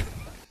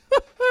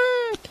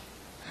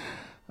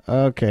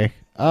 Okay.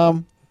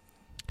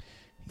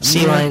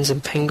 Sea lions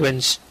and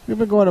penguins. We've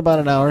been going about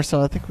an hour,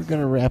 so I think we're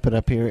going to wrap it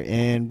up here.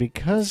 And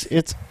because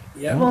it's...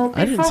 Yeah. Well,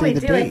 I didn't before say we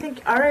the do, I date.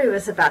 think Arri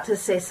was about to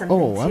say something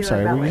too. I'm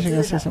sorry. About Were you what going to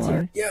he's say up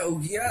something, to.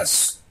 Arri?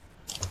 Yes.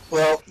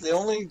 Well, the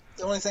only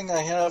thing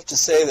I have to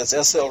say that's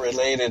SL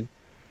related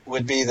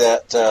would be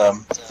that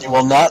you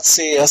will not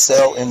see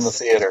SL in the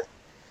theater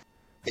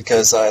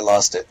because I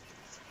lost it.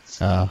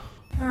 Oh,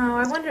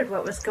 I wondered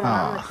what was going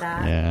on with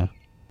that. Yeah.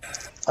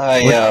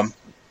 I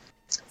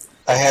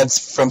had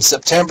from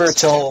September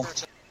till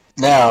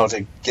now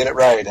to get it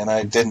right, and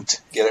I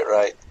didn't get it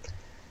right.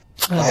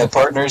 I had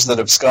partners that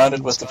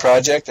absconded with the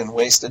project and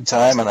wasted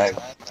time, and I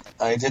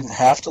didn't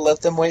have to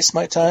let them waste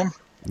my time.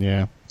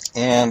 Yeah.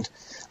 And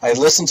I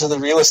listened to the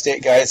real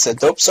estate guy and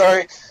said, "Nope,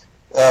 sorry,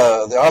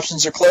 the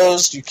options are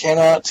closed. You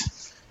can't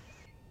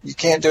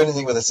do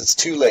anything with this. It's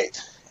too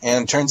late."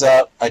 And it turns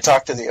out I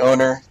talked to the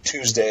owner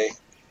Tuesday.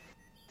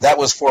 That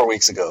was 4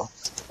 weeks ago.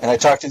 And I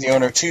talked to the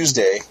owner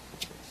Tuesday,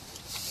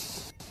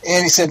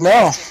 and he said,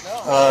 "No,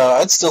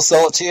 I'd still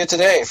sell it to you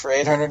today for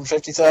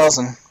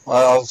 $850,000.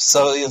 Well, I'll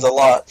sell you the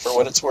lot for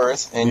what it's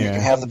worth, and you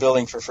can have the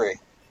building for free."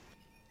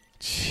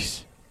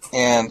 Jeez.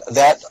 And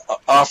that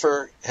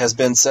offer has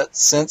been set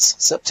since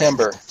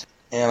September,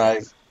 and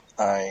I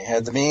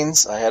had the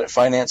means. I had it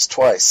financed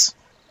twice.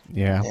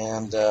 Yeah.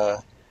 And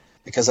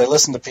because I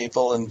listened to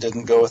people and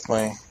didn't go with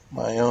my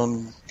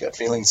own gut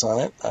feelings on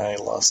it, I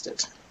lost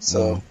it.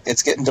 So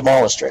it's getting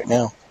demolished right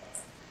now.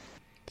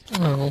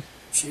 Oh.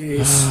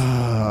 Jeez.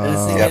 And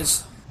the thing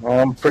is,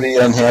 I'm pretty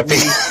unhappy.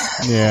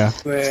 Yeah.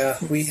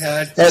 we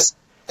had... That's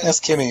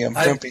Kimi. I'm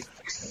grumpy.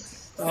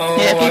 Oh,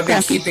 Yeah, I've been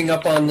grumpy. keeping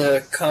up on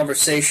the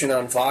conversation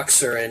on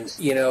Voxer, and,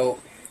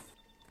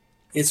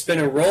 It's been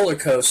a roller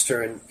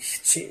coaster, and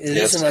it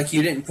isn't like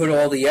you didn't put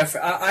all the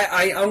effort.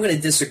 I'm going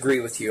to disagree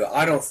with you.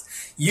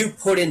 You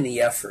put in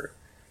the effort.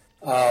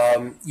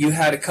 You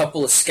had a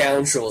couple of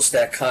scoundrels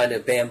that kind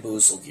of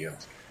bamboozled you,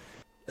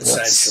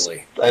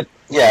 essentially. I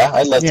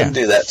let them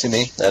do that to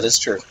me. That is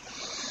true.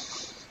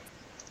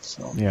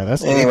 So,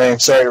 that's anyway, I'm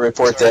sorry to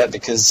report that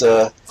because,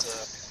 it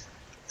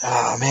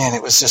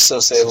was just so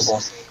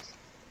savable.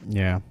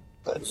 Yeah.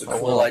 But, it was a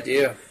cool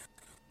idea.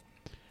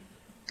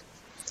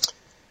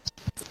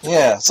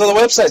 Yeah, so the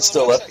website's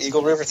still up,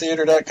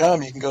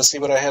 EagleRiverTheater.com. You can go see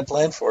what I had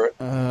planned for it.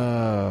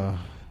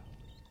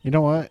 You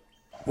know what?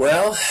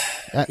 Well,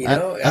 I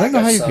don't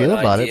know how you feel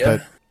about it,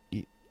 but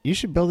you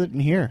should build it in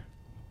here.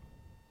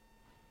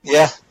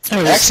 Yeah,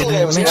 actually,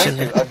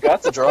 I've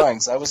got the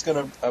drawings. I was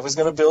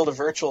gonna build a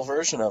virtual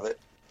version of it.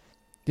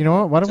 You know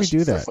what? Why don't we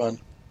do that? Fun.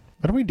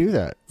 Why don't we do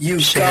that? You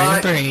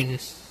got brain.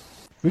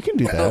 We can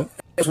do that.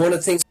 One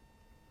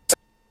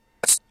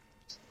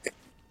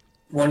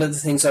of the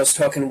things I was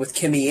talking with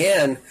Kimi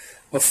Ann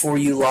before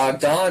you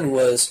logged on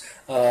was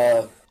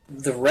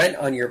the rent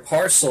on your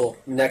parcel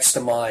next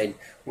to mine,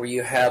 where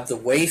you have the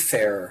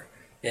Wayfarer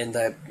and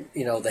the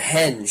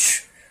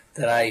henge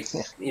that I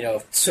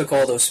took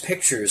all those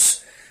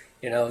pictures.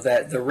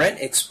 That the rent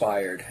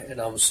expired, and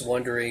I was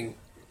wondering,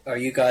 are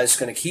you guys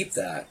going to keep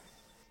that?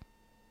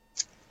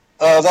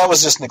 That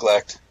was just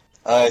neglect.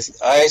 I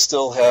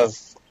still have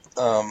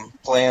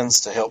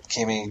plans to help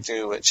Kimi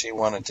do what she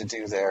wanted to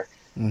do there.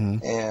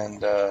 Mm-hmm.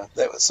 And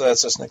that's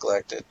just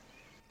neglected.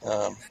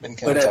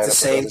 But at the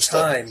same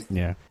time,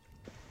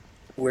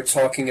 we're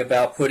talking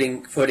about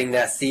putting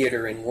that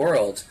theater in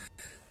World.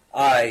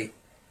 I'm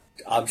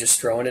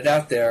just throwing it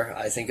out there.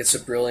 I think it's a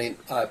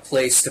brilliant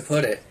place to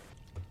put it.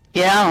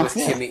 Yeah. With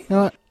Kimi. You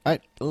know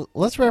what?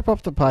 Let's wrap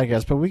up the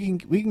podcast, but we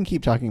can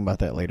keep talking about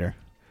that later.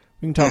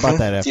 We can talk about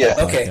that after the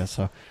podcast.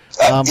 So.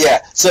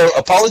 So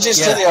apologies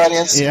to the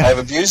audience. Yeah. I've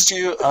abused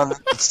you on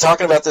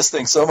talking about this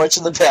thing so much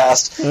in the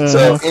past.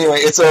 So anyway,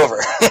 it's over.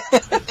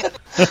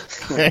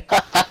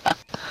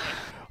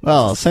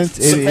 Well, since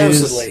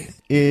it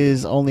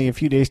is only a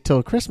few days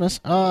till Christmas,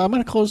 I'm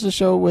going to close the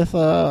show with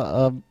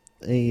a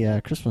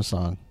Christmas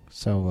song.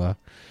 So,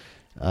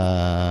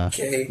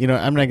 okay.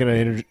 I'm not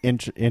going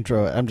to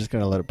intro it. I'm just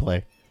going to let it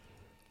play.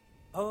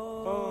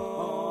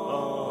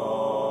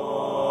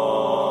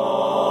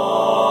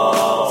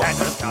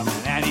 Santa's coming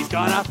and he's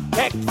gonna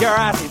kick your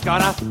ass, he's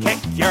gonna kick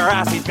your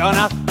ass, he's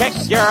gonna kick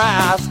your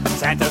ass.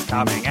 Santa's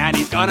coming and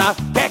he's gonna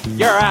kick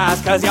your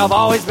ass, 'cause you've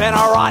always been a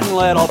rotten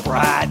little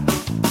brat.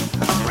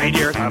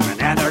 Reindeer coming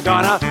and they're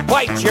gonna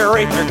bite your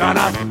teeth, they're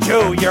gonna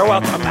chew your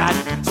welcome mat,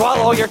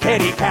 swallow your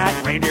kitty cat.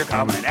 Reindeer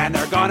coming and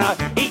they're gonna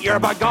eat your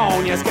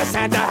begonias, 'cause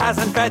Santa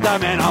hasn't fed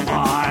them in a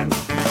month.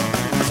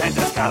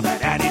 Santa's coming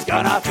and he's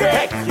gonna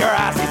kick your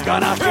ass, he's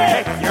gonna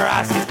kick your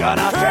ass, he's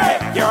gonna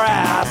kick your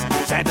ass.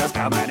 Santa's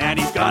coming and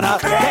he's gonna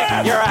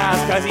kick your ass,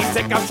 'cause he's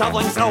sick of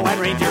shoveling snow and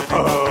reindeer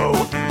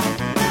poo.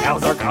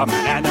 Elves are coming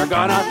and they're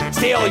gonna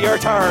steal your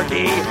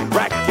turkey,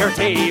 wreck your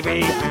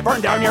TV,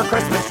 burn down your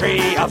Christmas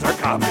tree. Elves are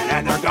coming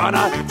and they're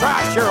gonna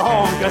trash your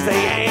home, 'cause they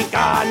ain't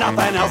got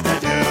nothing else to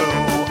do.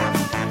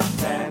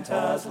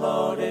 Santa's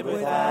loaded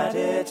with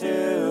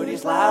attitude,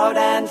 he's loud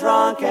and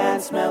drunk and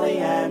smelly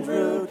and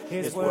rude.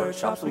 His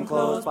workshop's been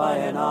closed by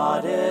an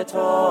auditor,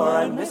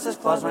 and Mrs.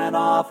 Claus ran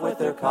off with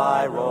her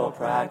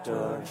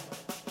chiropractor.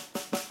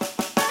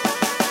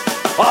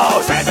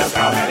 Oh, Santa's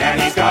coming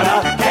and he's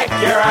gonna kick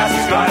your ass,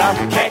 he's gonna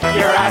kick